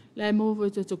le mo fo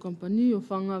tato company o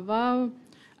fanga vau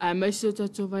a mai se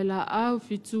tato vai la au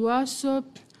fitu aso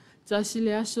tasi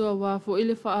le aso wa fo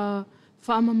ile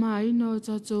fa mama ina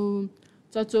tato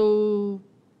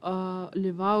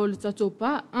le vau le tato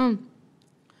pa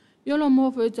Yo lo mo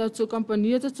fo tato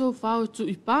company tato fa tu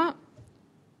ipa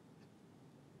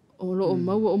o lo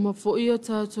o ma fo ia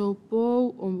tato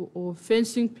po o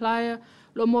fencing plier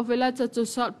lo mo fe la tato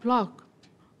salt block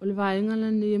o le vaenga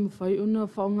lana ia mawhai ona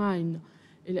whaongaina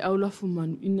e le aulafu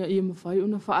manu ina ia mawhai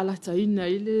ona whaalataina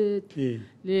i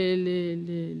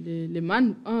le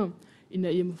manu ina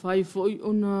ia mawhai foi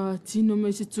ona tino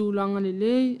mai se tūlanga le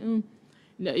lei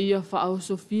ina ia whaao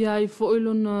Sofia i foi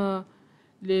lona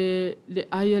le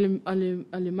ai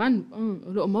ale manu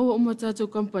o maua uma tātou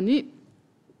company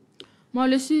ma o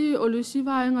lesi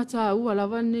vaenga tā ua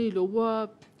lava nei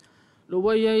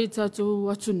loa iai tātou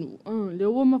atunu le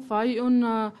ua mawhai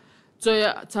ona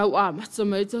toia tau mata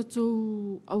mai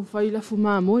tātou au whai lafu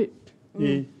māmoe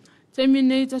teimi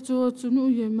nei tātou atunu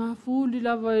i mawhuli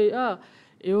lava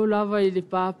e o lava i le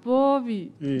pāpovi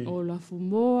o lafu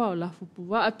moa o lafu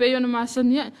puwa a pei ona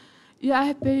masani ia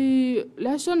e pei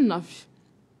le son nafi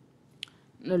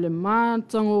na le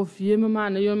mātanga o fie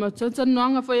mamana i o matata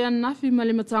noanga whai anafi ma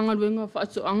le matanga luenga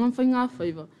whaatu anga whai ngā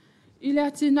whaiva i le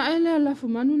ati na ele lafu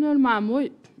manu na le māmoe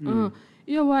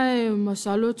ia wae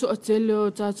masalo to atele o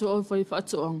tātou o whai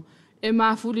whaatu anga e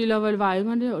mawhuli lava le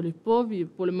vaenga le o le povi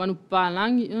po le manu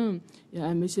pālangi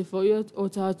ia e mese whai o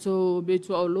tātou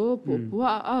betua o lo po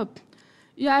pua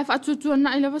ia e whaatutua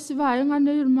na i lava si vaenga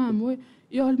le o le māmoe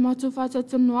ia o le mātou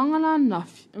whaatata noanga la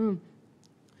nafi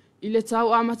i le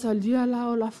tau amatalia la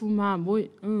o lafu māmoe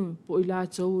po i la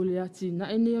tau le ati na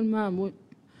e ne o le māmoe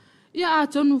ia a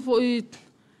tonu fo i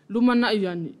lumana i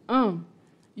ani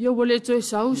ia wale toi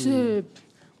sau se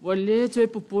wale toi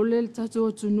popole le tatou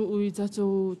atunu i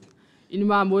tatou ini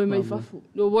māmoe mai fafu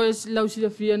no wale lau sila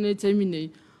fia nei taimi nei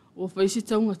o whaisi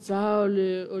taunga tā o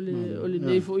le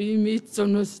nei fo i mi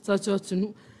tauna tatou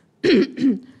atunu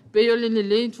pe o le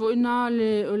lei fo ina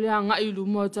o le anga i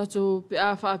luma tatou pe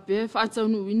a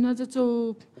whaataunu ina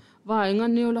tatou vaenga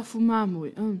ne o lafu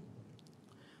māmoe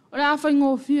o le a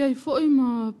whaingofia i fo i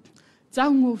ma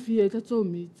tau ngofia i tatou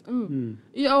mit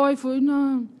i au ai fo ina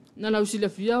na lau sila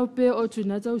fia o pe o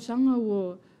tuina tau sanga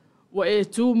wa e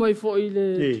tū mai fo i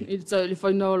le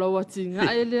whaina o lau ati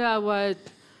nga e lea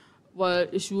wa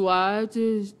e sua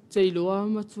te iloa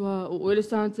matua o ele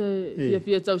santa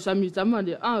fia tau sami tama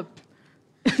le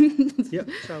ia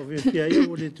tau fia ia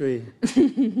o le toi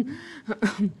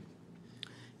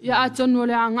ia atonu o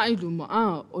le anga i luma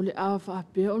o le a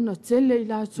whaapea o na tele i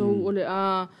lātou o le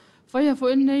a whaia fo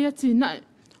ene i ati nae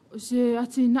o se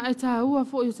ati nae tā ua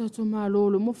fo i tātou mā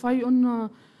lolo mo whai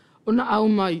ona au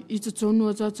mai i tātonu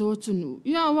o tātou atunu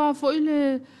ia wā fo i le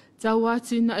tau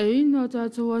ati nae ina o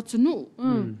tātou atunu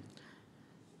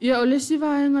ia o lesi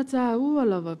vaenga tā ua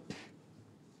lava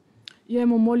ia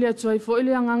mo moli atu ai fo i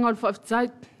le anganga o le whaafitai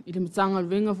i le matanga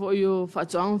venga fo i o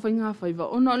whaatoanga whainga whaiva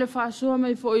ona o le whaasua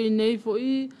mai fo i nei fo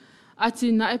i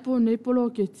ati nae po nei polo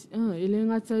keti i le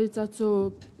ngata i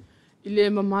tātou i le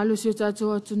mamalo si o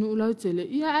tātou atunu ulau tele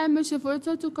ia e mai se fo i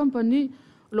tātou company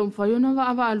lo mwhai ona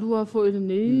wa alua fo i le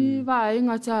nei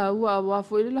vaenga tā ua wa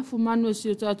fo i le lafu manu si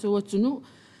o tātou atunu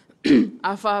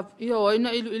a wha ia o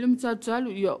ina ilu mtatalu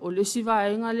ia o le si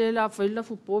vaenga le la whai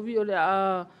lafu povi o le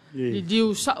a li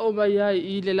diu sa o mai ai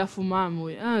i le lafu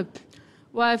mamoi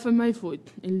wa e whai mai fo i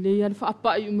le ia le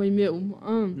whaapa i umai mea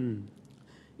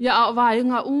ia a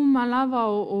vaenga lava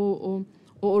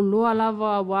o loa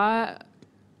lava wa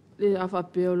le a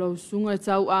whapeo lau sunga e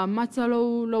tau a mata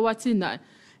lau atina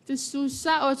te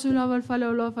susa o tu lava le whale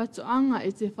o loa whatoanga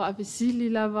e te whaafesili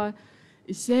lava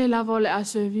i se lava o le a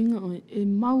servinga e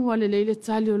maua le leile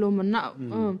tali o lo manao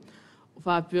o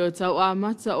whapeo tau a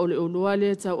mata o le oloa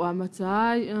le tau a mata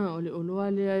ai o le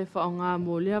oloa le e whaonga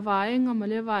mo lea vaenga ma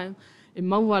lea vaenga e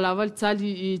maua lava le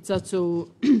tali i tatou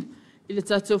i le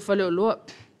tatou whale o loa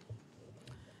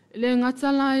le ngata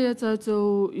la ia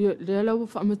tatou le lau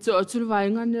whaamatua o tulu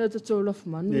vaenga nea tatou lafu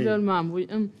manu le mamui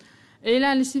e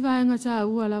la le si vaenga tā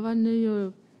ua lava nei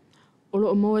o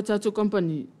lo moa tatou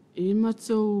company e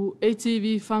matou ATV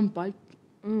farm bike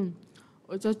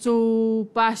o tatou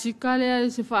pasika lea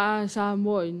se wha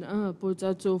Samoa po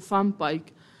tatou farm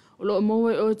bike o lo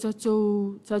moa o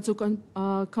tatou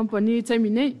company taimi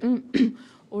nei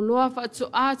o loa whaatu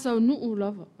a tau nuu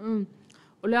lava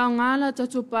o le angala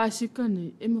tatou pasika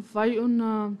nei e mawhai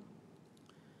ona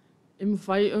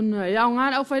e au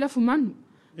ngala au whai lafu manu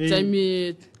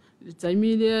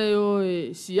taimi lea o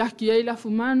siaki ai lafu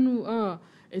manu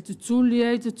e tutuli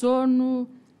ai te tonu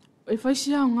e whai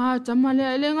si au ngā tama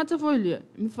lea e le ngata whai lea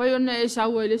e mawhai ona e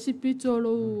saua e le si pito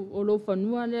o lo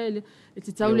whanua lea e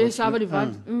te tau lea sawa di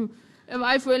vati e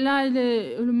vai foi la le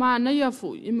mana ia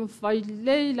foi e mawhai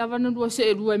lei lavana lua se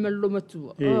e lua i malo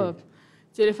matua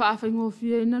te le whaafengo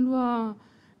fia ina lua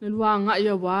ngā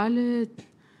ia wale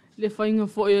le whainga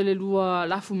foi le lua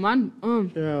lafu manu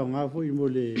ngā foi mo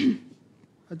le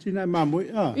atina mamoi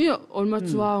ia o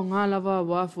matua o ngā lava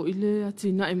wafo i le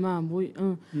atina i mamoi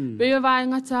pe ia vai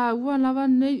ngata ua lava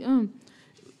nei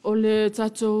o le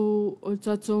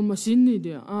tatou masini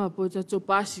dia po tatou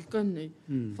pasika nei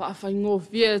fai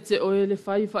ngofia te o le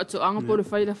fai faatoanga po le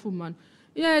fai la fuman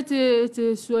ia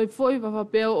te suai foi va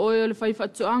pe o le fai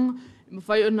faatoanga ma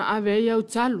fai ona ave ia o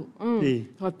talo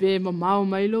fa pe mamau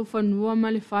mai lo fanua ma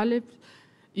le fale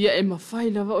ia e ma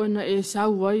fai lava ona e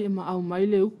sau ai e ma au mai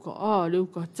le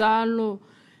uka talo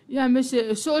ia me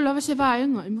se so lava se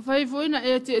vaenga ma fai foi na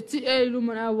e te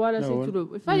lumana wala se tulo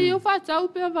fai o fa tau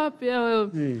pe va pe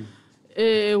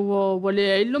e wo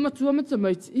le lo matua ma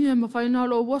tamai ia ma fai na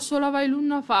lo wo so lava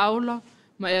iluna fa ola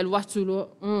ma e watu lo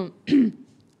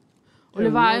o le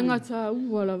vaenga ta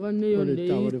wala va ne o le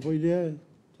o le foi le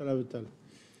tala tala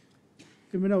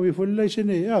ke mena we foi le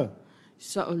sene ia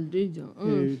sa o le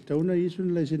tauna isu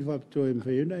le sene fa to em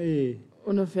fe na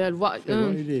ona fer wa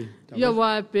ia wa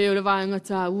pe o le vaenga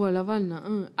ta wala vana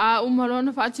a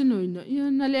umalona fa tinoina ia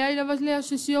na le ai lava le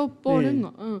se sio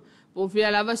porenga po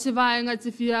fia lava se vaenga te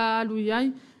fia lu ai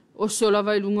o so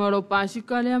lava ilunga ro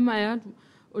pasika le mai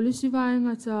o le se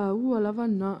vaenga ta wala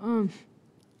vana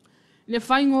le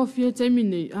fai ngofia te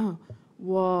mini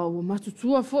wa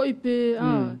matutua foi pe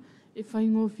e fai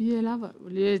ngofia lava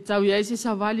le tau ia se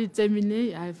savali te mini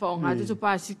ai fa ngata to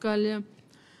pasika le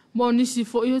mo nisi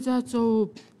foi o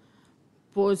tatou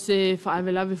po se fa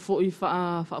velave foi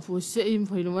fa fo se im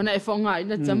foi no na e fa nga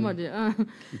ina tama de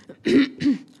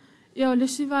ia le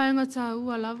si vaenga ta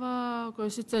ua lava ko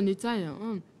se tani tai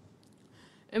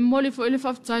e moli foi le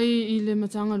fa tai i le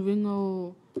matanga luenga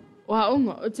o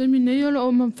aonga o te minei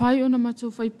o ma fai ona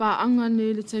matu fai pa anga ne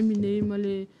le te minei ma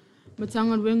le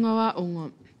matanga luenga o aonga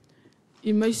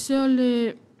i mai se le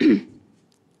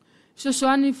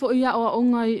soani fo ia o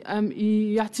aonga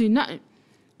i ati nai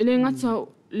ele ngata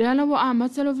le ala wa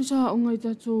amata lo fisa aonga i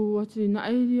tatu ati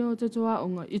nai o tatu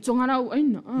aonga i tongara u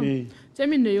aina te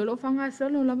minei o lo fanga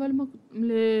salo lava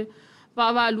le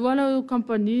va lua lo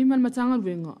company man matanga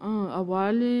luenga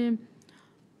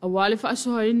awale fa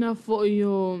so aina fo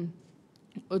io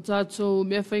o tato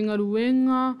me fainga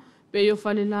luenga pe yo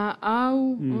fale la au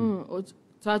o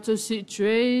tato sit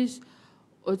trays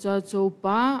o tato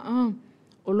pa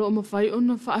o lo ma fai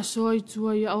ona fa so ai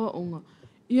tua ia onga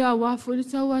ia wa fo le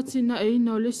tau ati na e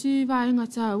no le si vaenga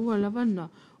ta ua lavana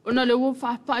ona le wo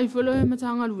fa pa i fo lo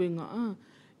matanga luenga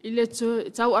ile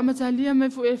tau amatalia me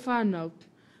fu e fana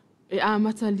e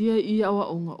amatalia ia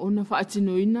onga ona fa ati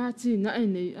no ina ti na e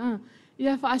nei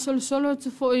ia fa solo te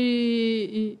fo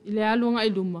i le alunga i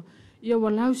luma ia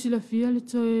walau sila fia le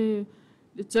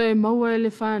toe maua le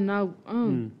fana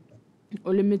o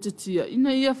le metatia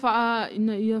ina ia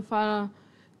fa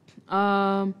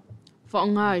fa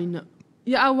nga ina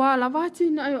ia awa lavati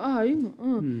na ai inga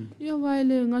ia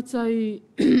waile ngatai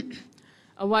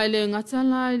awaile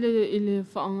ngatala ile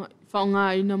fa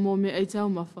nga ina mo me ai tau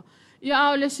mafa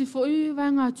ia ole si fo i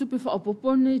va nga tupe fa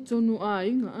opopone tonu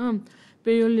inga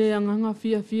pe yo le anga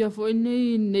fia fo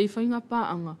nei fainga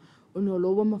pa anga ono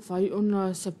lowa mafai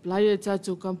ona supplier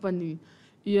tato company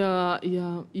ia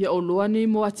o loa ni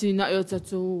mo atina yo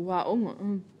tato wa onga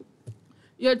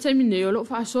ia termine yo lo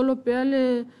fa solo pe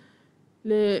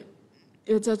le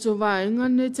yo tato va inga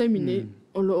ne termine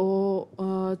o lo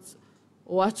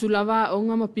o atu lava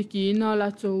onga mapiki ina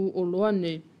la to o loa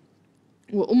ne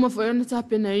o uma foi ona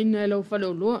tapena ina lo fa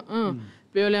lo loa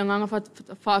pe ole nganga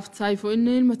fa tai fo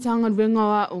ina matanga venga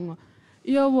wa onga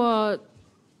ia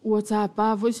wa ta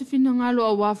pa vo se fina ngalo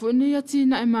wa fo ina ia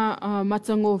tina e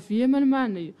matango fie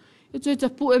man ia te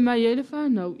tapu e mai ele fa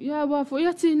no ia wa fo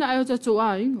ia tina e to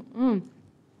inga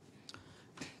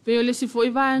pe ole si foi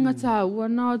va nga ta wa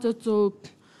na to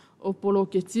o polo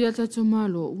ke tia tato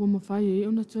malo ua mawhai e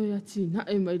ona toi ati na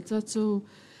e mai tato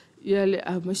ia le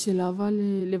a masi lava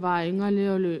le vaenga le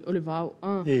o le vau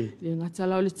le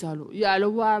ngatala o le talo ia alo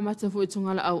wa mata fo i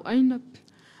tongala au aina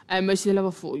a masi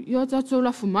lava fo ia tato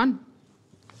la fuman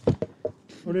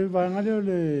o le vaenga le o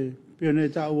le pione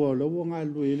ta ua lo nga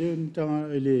lu ile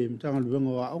mtanga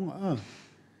luenga wa onga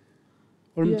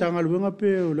o le mtanga luenga pe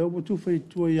o le upu tu fai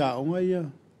tua ia onga ia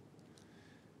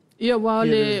ia wa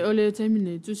o le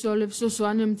termine tu so le so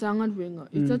ane mtanga luenga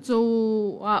ita to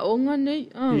a onga nei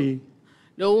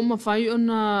le o mawhai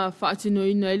ona whaatino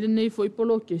ina ele nei fo i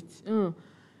poloketi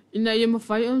ina ia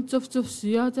mawhai on tof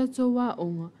sia tato wa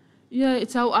onga ia e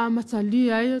tau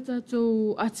amatalia ia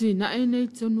tato ati na e nei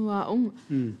tonu wa onga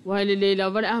wa ele le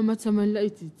lava le amatamala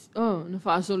ititi na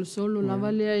wha solo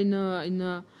lava lea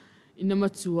ina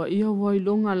matua ia wai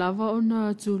longa lava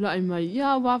ona tula ai mai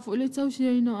ia wa fo le tau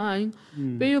sia ina ai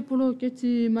pe yo polo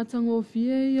keti matango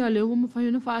fie ia le o mawhai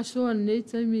ona wha so nei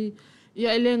taimi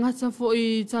ia ele ngata fo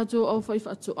i tato au fai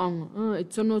fatu anga e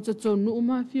tono tato nu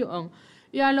ma fio anga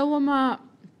ia lawa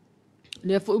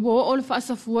le fo o le fa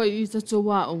sa fua I ta to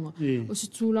wa onga o se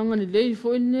tulanga le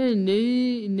fo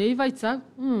nei vai ta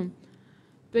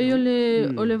pe o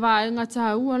le va nga ta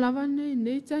u la va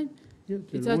nei tai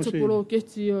I ta to pro ke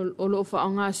ti o lo fa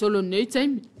nga solo nei tai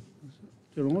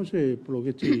te lo se pro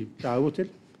ke ti ta hotel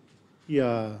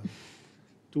ia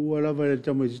tu ala va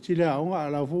ta mo ti le onga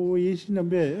la fo I sina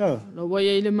be lo wa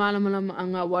ye le mala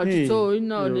anga wa to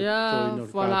ina le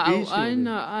fa la au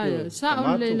aina ai sa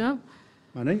o le la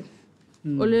manai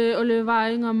ole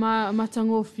vai nga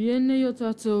matango fiene yo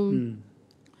tato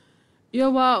ia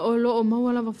wa o lo o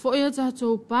mawala wa fo ia tato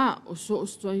pa o so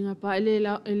stoinga pa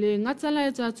ele ngatala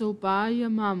ia tato pa ia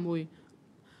mamui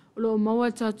lo mawa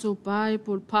tato pa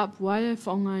por papua e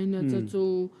fonga ina tato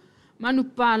manu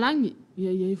palangi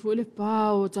ia fo le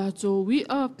pa o tato we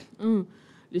up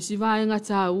le si vai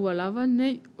ngata u lava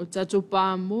nei o tato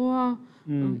pa moa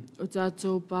o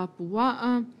tato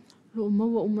papua lo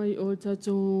mawa umai o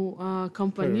tato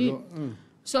company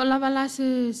so lava la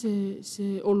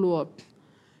se olo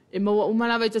e mawa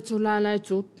umala vai tato la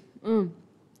to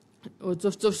o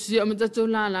to si o tato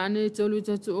la ne to lu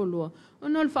tato olo o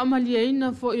no fa malia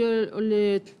ina fo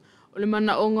ole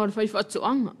mana onga o fai fatu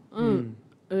anga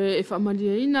e fa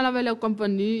malia ina lava le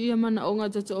company ia mana onga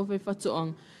tato o fai fatu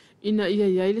anga ina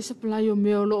ia le supply o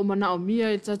me o mana o mia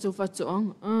e tato fatu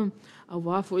anga a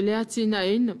wa fo ile atina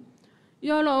ina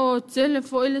ia lo tele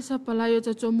fo ile sa palaio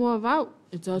tato moa vau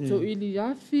e tato ili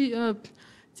afi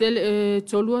tele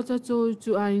tolua tato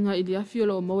tu ainga ili afi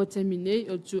lo moa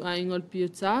terminate o tu ainga o pia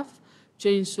taf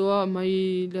chainsaw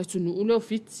mai le tunu ulo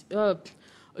fit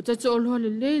o tato lo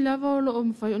le lava lo o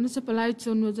fai ona sa palaio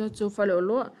tonu tato fale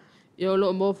lo ia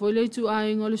lo mo fo le tu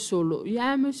ainga le solo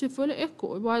ia me se fo le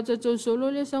eko wa tato solo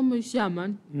le sa mo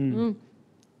siaman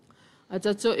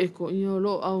atato eko ia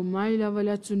lo au mai lava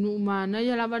le tunu mana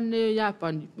ia lava ne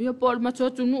Japan ia por ma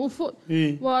tunu fo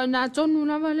wa na tonu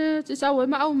lava le se sa we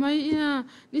ma au mai ia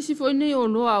ni si fo ne o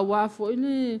lo wa fo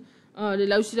ne le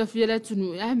lausi la fia le tunu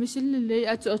ia me se le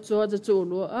atato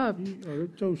lo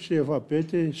to se fa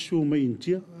pete su me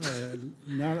intia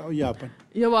na o Japan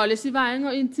ia wa le si va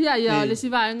ngo intia ia le si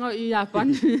va ngo I Japan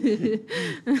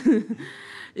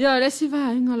ia le si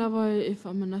va ngo lava e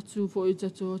fa manatu fo I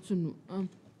tato tunu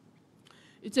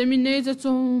It's a minute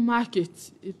to market.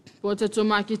 What to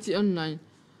market online.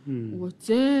 What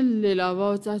le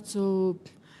lava tato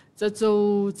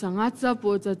tangata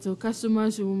po tato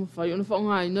customers who fai on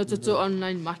fonga no tato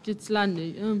online market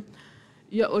lani.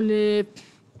 Ya ole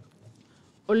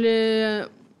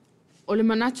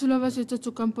manatu lava se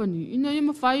tato company. Ina ia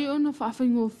mafai ona fa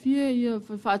ngo fie ia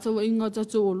fa tato inga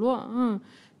tato lo.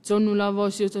 Tonu lava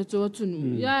se tato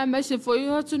tunu. Ya mai se foi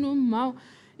tunu mau.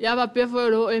 Ia va pe fo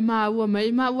lo e ma ua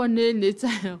ne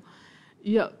tai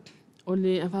ia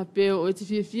ole va pe o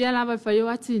te fia la va fa yo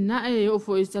atina e o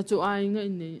fo sta to ainga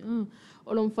nei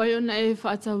o lo fa yo na e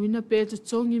fa ta wina pe to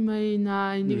tongi mai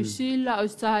na New Zealand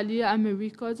Australia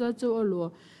America to o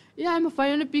lo ia ma fa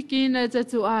yo na pikina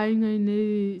to ainga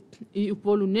nei I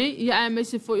upolu nei ia me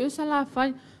se fo yo sala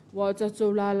fa wa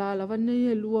to la va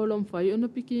nei lu o lo fa yo na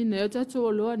pikina to o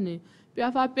lo nei pe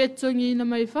fa pe tongi na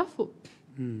mai fafo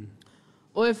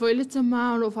o e foi le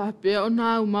tama lo fa pe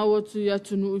ona u mau tu ya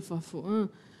tunu I fafo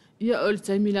ia o le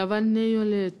taimi lava nei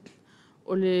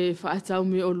o le fa tau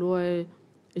me o lo e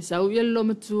sau ia lo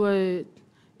matu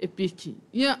e piki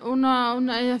ia ona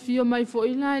e fio mai fo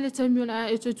ila le taimi ona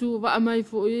e tu va mai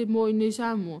fo I mo nei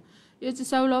Samoa ia te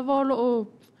sau lava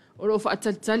o lo fa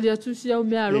tali atu si au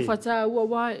me lo fa ta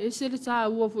wa e se le ta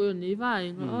wa fo nei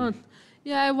vai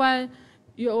ia e wa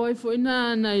ia oi fo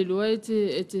ina na I loa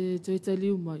te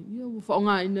taliu mai ia fo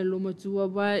nga ina lo matua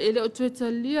ba ele o te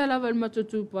talia lava le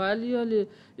matutu pali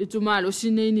le tu malo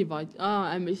sine ni vai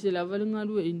a me se lava le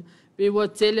ngalu ina pe wa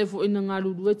tele fo ina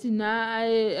ngalu duati na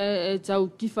e tau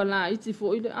kifala iti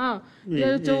fo ina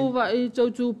ia to va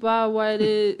tu pa wa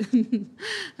le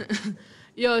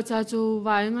ia tatu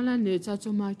va ngala ne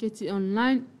tatu market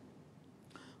online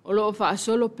o lo fa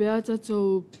solo pe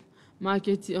tatu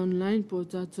market online po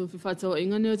tato fifata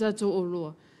inga ne tato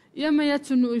oloa ia mai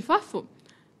atunu I fafo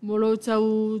molo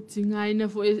tau tingaina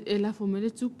fo e la fo mele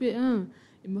tupe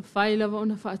e mafai lava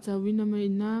ona fata wina mai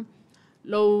na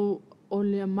lo o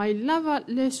le mai lava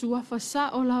le suafa sa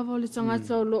o lava o le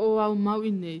tangata o lo o au mau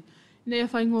inei ne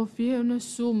fai ngofie ona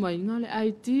su mai nga le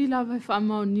IT lava fa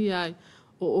mau ni ai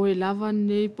o e lava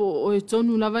nei po o e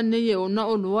tonu lava nei e ona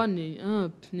o loa nei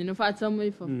ni na fata mai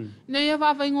fa nei ia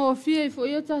fa ngo fie fo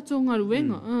ia ta tonga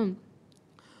luenga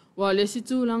wa le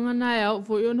situ langa na ia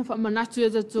fo ia na fa manatu ia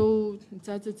ta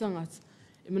tangata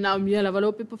e mana o mia lava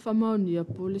lo pe pa fa mau ni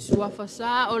po le sua fa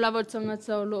sa o lava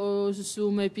tangata o lo su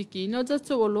mai piki no ta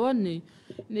to o loa nei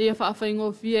ne ia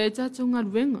whaawhaingo fia e tātou ngā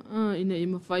ruenga. Ina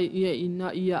ima whai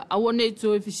ia awa nei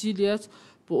tō e fisili atu.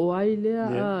 Po o ai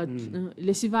lea,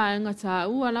 le si vaenga tā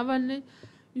ua lava nei.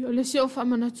 Le si o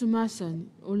whamanatu masani.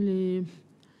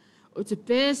 O te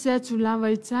pēse atu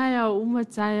lava I taia uma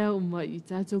I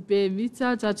tātou pē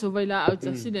mita, tātou vaila au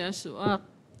tasine asu.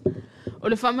 O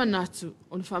le whamanatu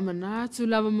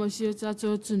lava mo si o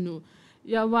tātou tunu.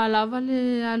 Ia wā lava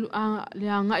le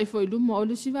anga I fo I luma o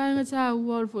le si vaenga tā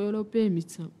ua o le fo I o pē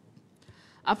mita.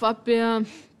 A whapea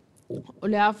o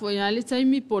le afo ia le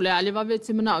taimi po le ale vave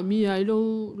te mana o mia I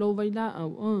lo vaila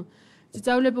au. Te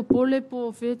tau le popole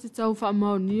po fe te tau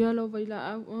whaamaunia lo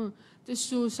vaila au. Te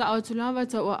su sa o tu lava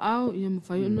tau au ia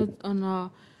mawhai ana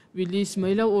release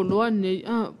mai lau o loa nei.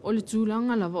 O le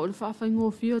tūlanga lava o le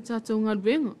whaawhaingo fio tātou ngā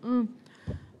ruenga.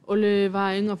 O le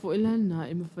vaenga fo ilana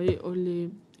e mawhai o le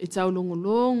e tau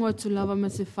longo tu lava ma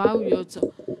se whau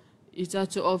I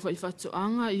tātou o whai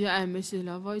whatoanga ia e me se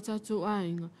lava I tātou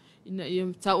ainga. Ina ia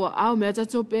tau au mea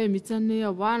tātou pē mitane a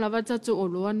wā lava tātou o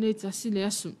loa nei tasi le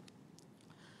asu.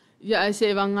 Ia e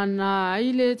se wangana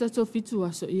ai le tātou fitu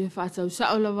aso. Ia whātau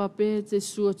sao lava pē te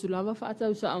sua tu lava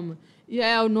whātau sao ma. Ia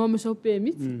e au noa me sau pē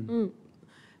miti.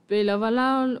 Pē lava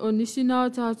lao o nisi nao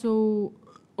tātou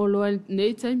o loa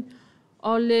nei taimi.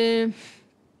 O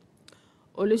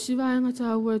le sivaenga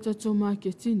tāua e tātou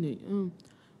marketi nei.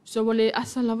 So le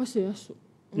asa lava se aso.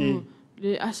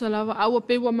 Le asa lava aua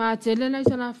pe wa mātele nei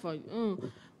sana whai.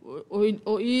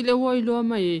 O I le wai loa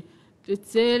mai te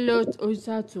tele o I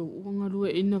tātou wangarua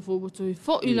ina fōboto I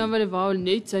fo I lava le vau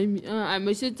nei taimi. Ai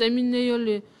mai se taimi nei o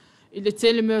le I le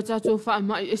tele mea tātou wha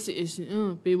mai ese.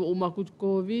 Pe wa o makut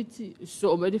COVID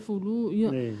so o mai de fulu.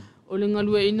 O le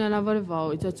ngalua ina lava le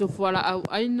vau I tātou fuara au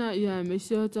aina ia mai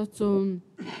se o tātou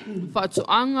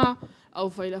whaatoanga au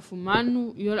whaila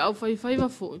fumanu I o le au whaiwhaiwa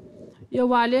fo. Ia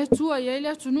wā lea tua, ia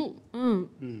lea tunu.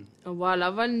 Wā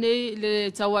lava nei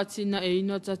le tawatina e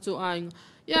ino tātou ainga.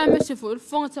 Ia me se fo,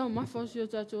 whonga tau mawha si o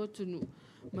tātou tunu.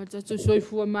 Ma tātou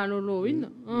soifua malolo ina.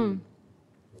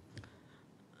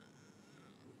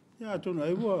 Ia tunu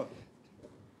ai wā.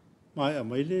 Mai a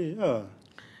mai le.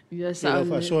 Ia sa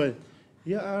le.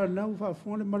 Ia a nau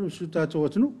wha le malu su tātou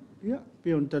tunu. Ia,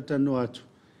 pe on tatano atu.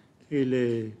 E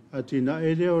le atina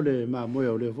e leo le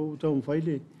mamoia o le fo tau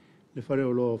mwhaile. Le whare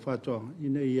o lo whātua.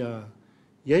 Ina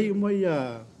iai umai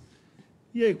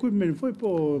ia kui meni foi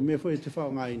po me foi te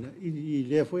whao ngaina. I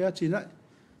lea foi ati nai.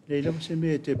 Le lawa se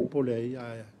me te pole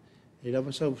ia. E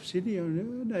lawa sau fsiri.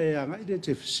 Na e anga i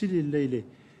te fsiri leile.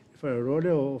 Le whare o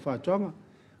le o whātuanga.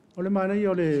 O le mana i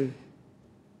o le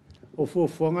o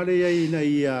fuafuanga le iai na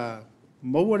ia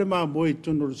maua le maa moi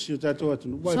tunu si o tātou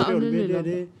atunu. Wai peo le me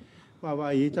le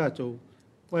wā i tātou.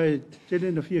 Wai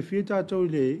tele na fia tātou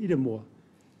I le moa.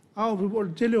 Au o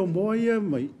tele o moa ia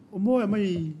mai. O moa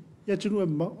mai ia tunu e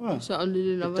moa. Sa o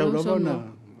lili lava tau lava na.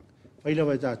 Wai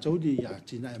lava tātou di ia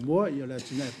tina e moa. Ia la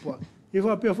tina e poa. I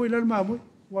wha pia fwoi lana maa moi.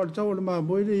 Wa le tau le maa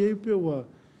moi le iei pia wa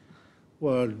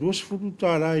luas fuku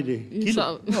tārai le.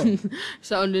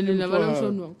 Sa o lili lava na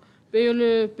sonuang.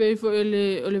 Pe fwoi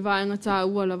o le vaenga tā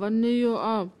ua lava nei o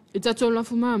I tātou la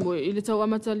fuma mo I le tau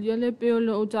amatalia le pe o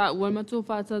le o tā ua matou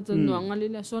whātata noanga le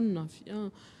la sonna.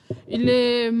 I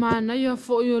le mana ia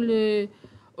fwoi o le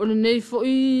nei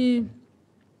fwoi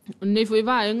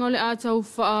vaenga o le a tau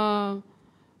wha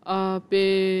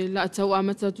pe la tau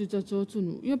amatatu tātou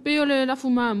tunu. Ia pe o le la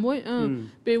fuma mo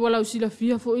pe wala usila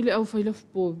fia fwoi le au whaila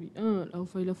fupovi. Au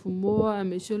whaila fumoa a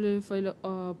me se o le whaila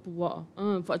puwa.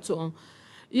 Whatoa.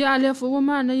 Ia lea fua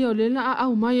mana ia o le la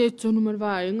au mai e tonu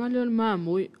marvaenga le o le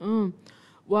mamoi.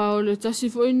 Wa o le tasi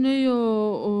foi nei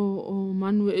o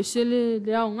manu e se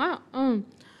le au ngā.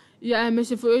 Ia e me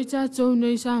se foi tātou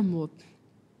nei Samoa.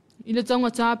 I le taunga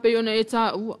tā pe ona e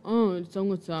tā ua. Le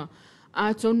taunga tā.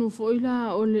 A tonu foi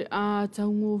la o le a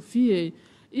taungo fie.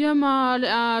 Ia ma le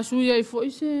a suia I foi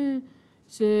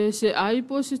se ai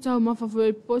po se tau mawha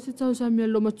foi po se tau sa mea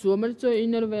loma tua. Ma le toi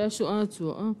ina le vea so a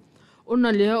tua.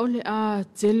 Ona lea o le a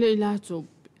tele I lato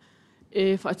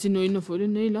e whaatino ina fo le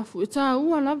nei lafu. E tā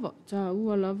ua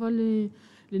lava le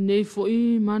nei fo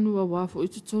I manu a wā fo I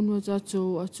tutonu a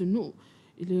tātou atunu.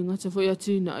 I le ngata fo I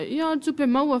atina. Ia tupe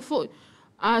maua fo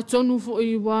a tonu fo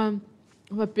I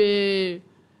wa pe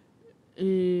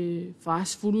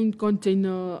fast food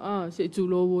container se tu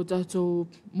lo o tātou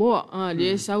moa.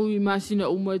 Le sau I masina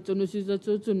uma I tonu si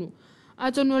tātou tunu.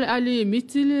 A tonu le ali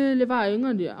miti le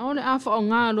vaenga dia. A le afa o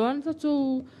ngā loa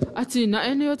tātou atina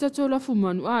ene o tātou la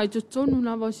fumanu. I tonu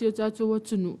la wasi o tātou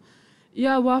atunu.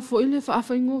 Ia wā fo I le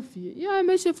whaafai fie. Ia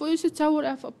me se fo I se tau le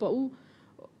afa pau.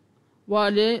 Wā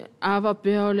le awa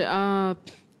pēa o le a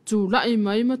tūlai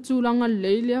mai ma tūlanga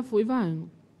leile a fo I vaenga.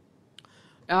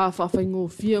 whawhaingo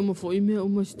fia mo fo ime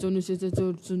uma si tonu se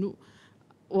tatou tunu.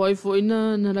 O ai fo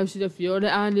ina na lau si da fia, o le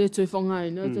a le toi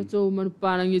whangai, no tatou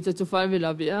manuparangi tatou whaiwe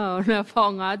lawe, o le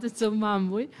whaonga tatou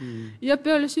mamui. Ia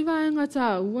peo le si vaenga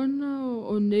ta uana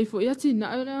o nei fo ia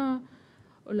tina,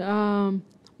 o le a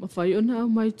mawhai ona au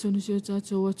mai tonu se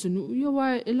tatou atunu. Ia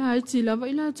wai ila iti lava,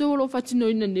 ila tau lo whatino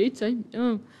ina nei tai.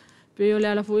 Peo le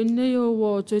ala fo ina yo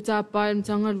o toi tāpai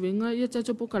mtanga ruenga, ia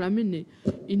tatou pokalame nei.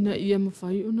 Ina ia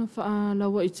mawhai ona wha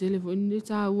lawa i tele fo ina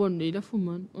ta uana nei la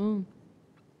fuman.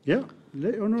 Ia, le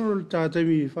ono le tātai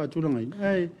mi whātulanga ina.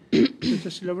 Ai, ta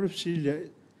silawara fsili le.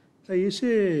 Ai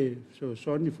ese,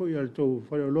 so ani fo i al tau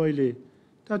whare o loi le,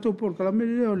 tatou pokalame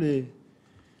le o le,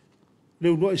 le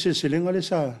uloa i se selenga le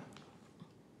sa,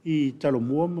 i talo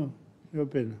mua ma, eo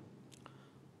pena.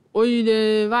 O i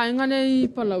le vaenga nei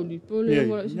palauli, po le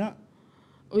wala.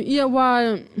 O ia wa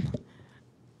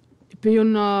pe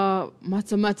ona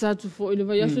mata atu fo i le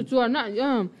vai aso tua na,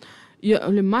 ia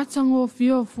o le matango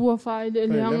fio fua fai le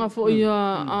hanga fo ia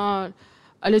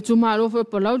a le tumaro fo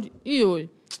palauli, i oi.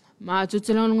 Ma tu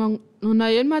te lango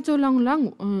nona e mato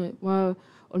lango, wa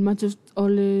o le mato o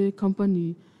le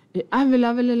company, e ave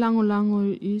le lango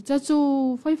i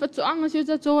tatu fai fatu anga si o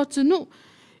tatu atunu.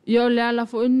 Ia o le ala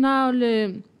fo ina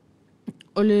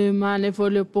o le mane fo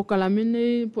le pokalame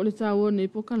nei, po le tau nei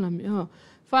pokalame.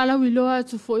 Whala wiloa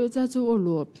tu fo i tatu o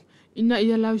loa. Ina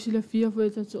ia lau si la fia fo i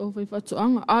tatu o fai fatu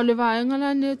anga. A le vaenga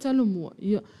la ne talo mua.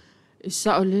 Ia, e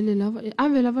sa o lele lava. E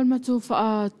ave lava le mato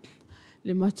faa,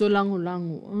 le mato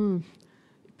lango.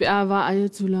 Pe awa aia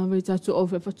tu lava i tatu o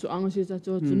fai fatu anga si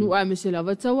tatu o tunu. Ai me se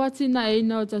lava tawati na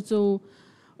eina o tatu o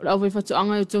la fai fatu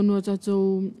anga i tonu o tatu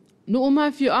nu o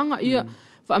mai fio anga. Ia,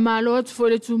 fa malo atu fo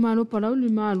le tu malo parau li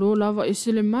malo lava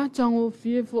ese le matango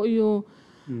fie fo i o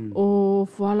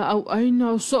fuala au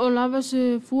aina o so lava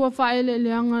se fua faele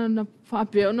le anga na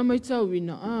whapeo na mai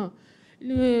tauina.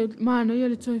 Le mana ia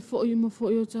le toi fo i ma fo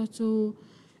i o tato.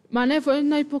 Mana fo i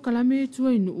nai po kalame tu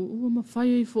ainu ua ma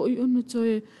whai i fo i ona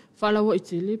toi whalawa i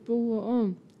te le po ua.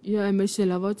 Ia e mai se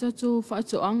lava tato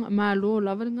whaato anga malo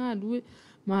lava le ngā lue.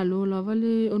 Malo lava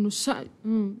le ono sai.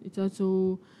 I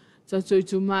tato i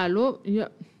tu malo, ia.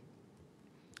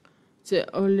 Te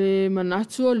o le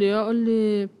manatu o lea o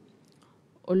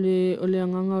le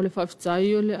anganga o le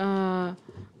whawhitai o le a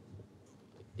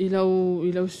i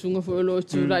lau sunga fo o lo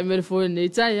tu rai mere fo nei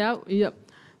tai au. Ia,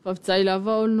 whawhitai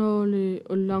lava o le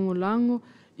lango.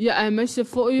 Ia, ai mai se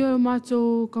fo i o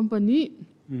mato company.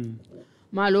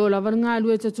 Malo lava ngā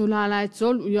lue tato la lai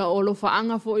tolu. Ia, o lo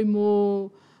whaanga fo i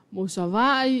mo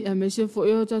savai. Ai mai se fo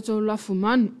i o tato la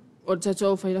fumanu. O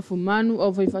tato o whai la fumanu,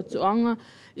 o whai whatuanga.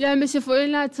 Ia, me se fo i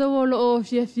la tau o lo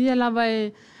fia lava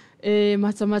e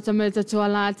mata me tato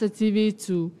ala ata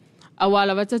TV2. Awa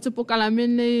lava tato pokalame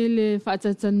nei le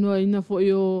whaatatanua ina fo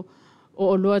i o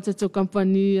loa tato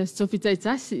company a sofitai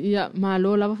tasi. Ia, ma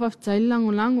lo lava whawhitai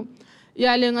lango.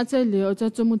 Ia, le ngata le o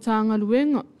tato mutanga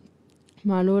luenga.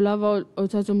 Ma lo lava o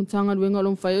tato mutanga luenga o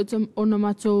lo mwhai o na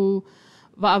mato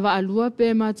va alua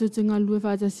pe mato te ngā lue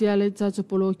whaatasia le tato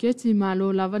polo keti. Ma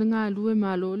lo lava ngā lue,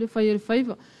 ma lo le whai e le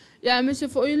whaiva. Ia, me se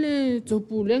fo i le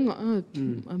topu lenga.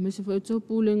 Me se fo i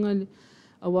topu lenga.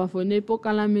 Awa fo nei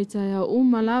pokalame tai a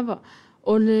lava.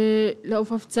 O le lau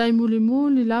whawhitai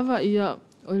muli lava. Ia,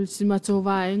 o le simato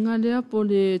vaenga lea po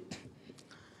le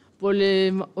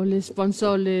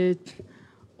sponsor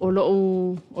o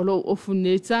lo ofu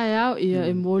nei tai au. Ia,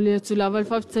 e mo lea tu lava le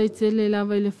whawhitai tele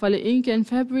lava i le Fale Ink and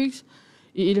Fabrics.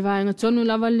 I le vaenga tonu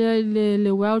lava lea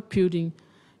le World Pudding.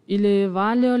 I le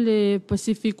vale o le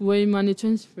Pacific Way Money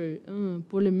Transfer,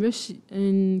 po le Mercy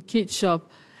and Kit Shop.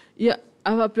 Ia,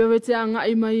 awa pewe te anga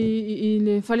i mai i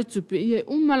le whale tupe. Ia,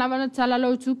 lava na tala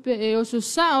lau tupe e oso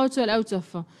sa o te au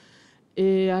tafa.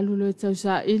 E alulo e tau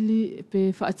sa ili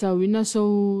pe whaatawina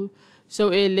so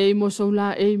e lei mo so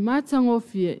la e matango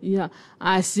fie. Ia,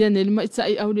 a sia neli mai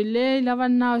tai au le lei lava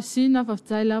nao sina,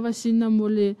 whaftai lava sina mo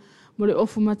le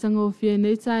ofu matango fie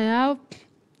nei tai au.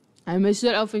 Ai mai se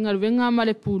au whinga ruenga ma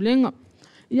le pūlenga.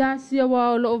 Ia sia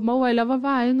wa o loo maua i lava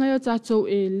vaenga yo tatou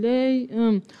e lei.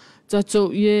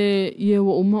 Tatou ie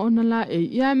wa uma ona la e.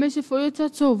 Ia mai se foi o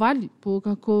tatou vali po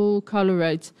kako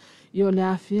colorite. Ia o le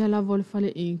afia lava o le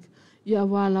Fale Ink. Ia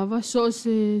wa lava so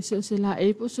se la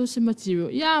e po so se material.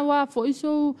 Ia wa foi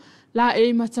so la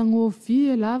e matango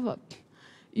fie lava.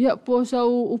 Ia po sa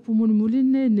upu muli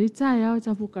nei tai au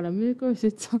tapu karame ko se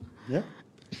ta. Ia.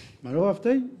 Malo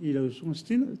aftai i lau sunga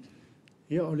stina.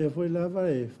 Ia o le foi lava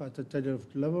e whaatatai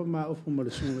lava ma ofu ma le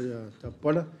sunga ia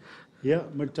tapola. Ia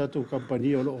ma le tatou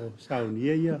kampani o loo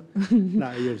saunia ia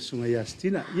na ia le sunga ia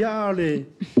stina. Ia o le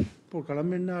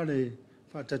pokalame na le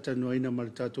whaatatanua ina ma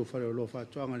le tatou whare o loo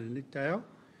whaatuanga le nitai au.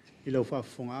 I lau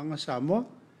whaafonganga Samoa.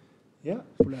 Ya,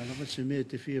 pula lava se me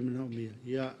te fia mana mia.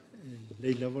 Ya,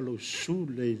 lei lava lo su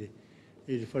lei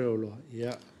le farolo.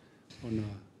 Ya, ona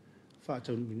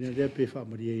fata mina le pe fa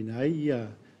maria ina ia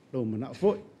lo mana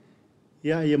foi.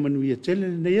 Ya, ia manu ia tele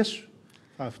ne Yesu.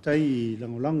 Fa ftai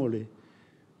langolango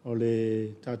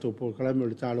le tato por kalame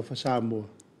le Talofa Samoa.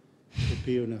 E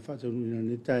pe ona fata mina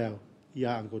ne tai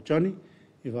ia anko Johnny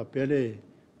e va pele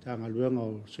tanga luanga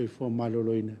o soifo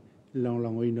maloloina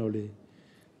langolango ina le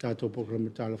tato por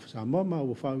kalame Talofa Samoa ma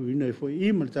o fa ina e foi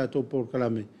i ma tato por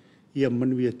kalame ia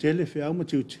manu ia tele fe au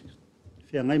matiuti.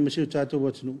 Fe ngai masiu tato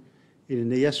watnu ile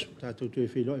ne Yesu tato tu e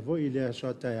filo e foi ile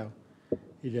so tai au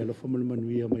ile lo fomul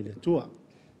manu ia mai le tua.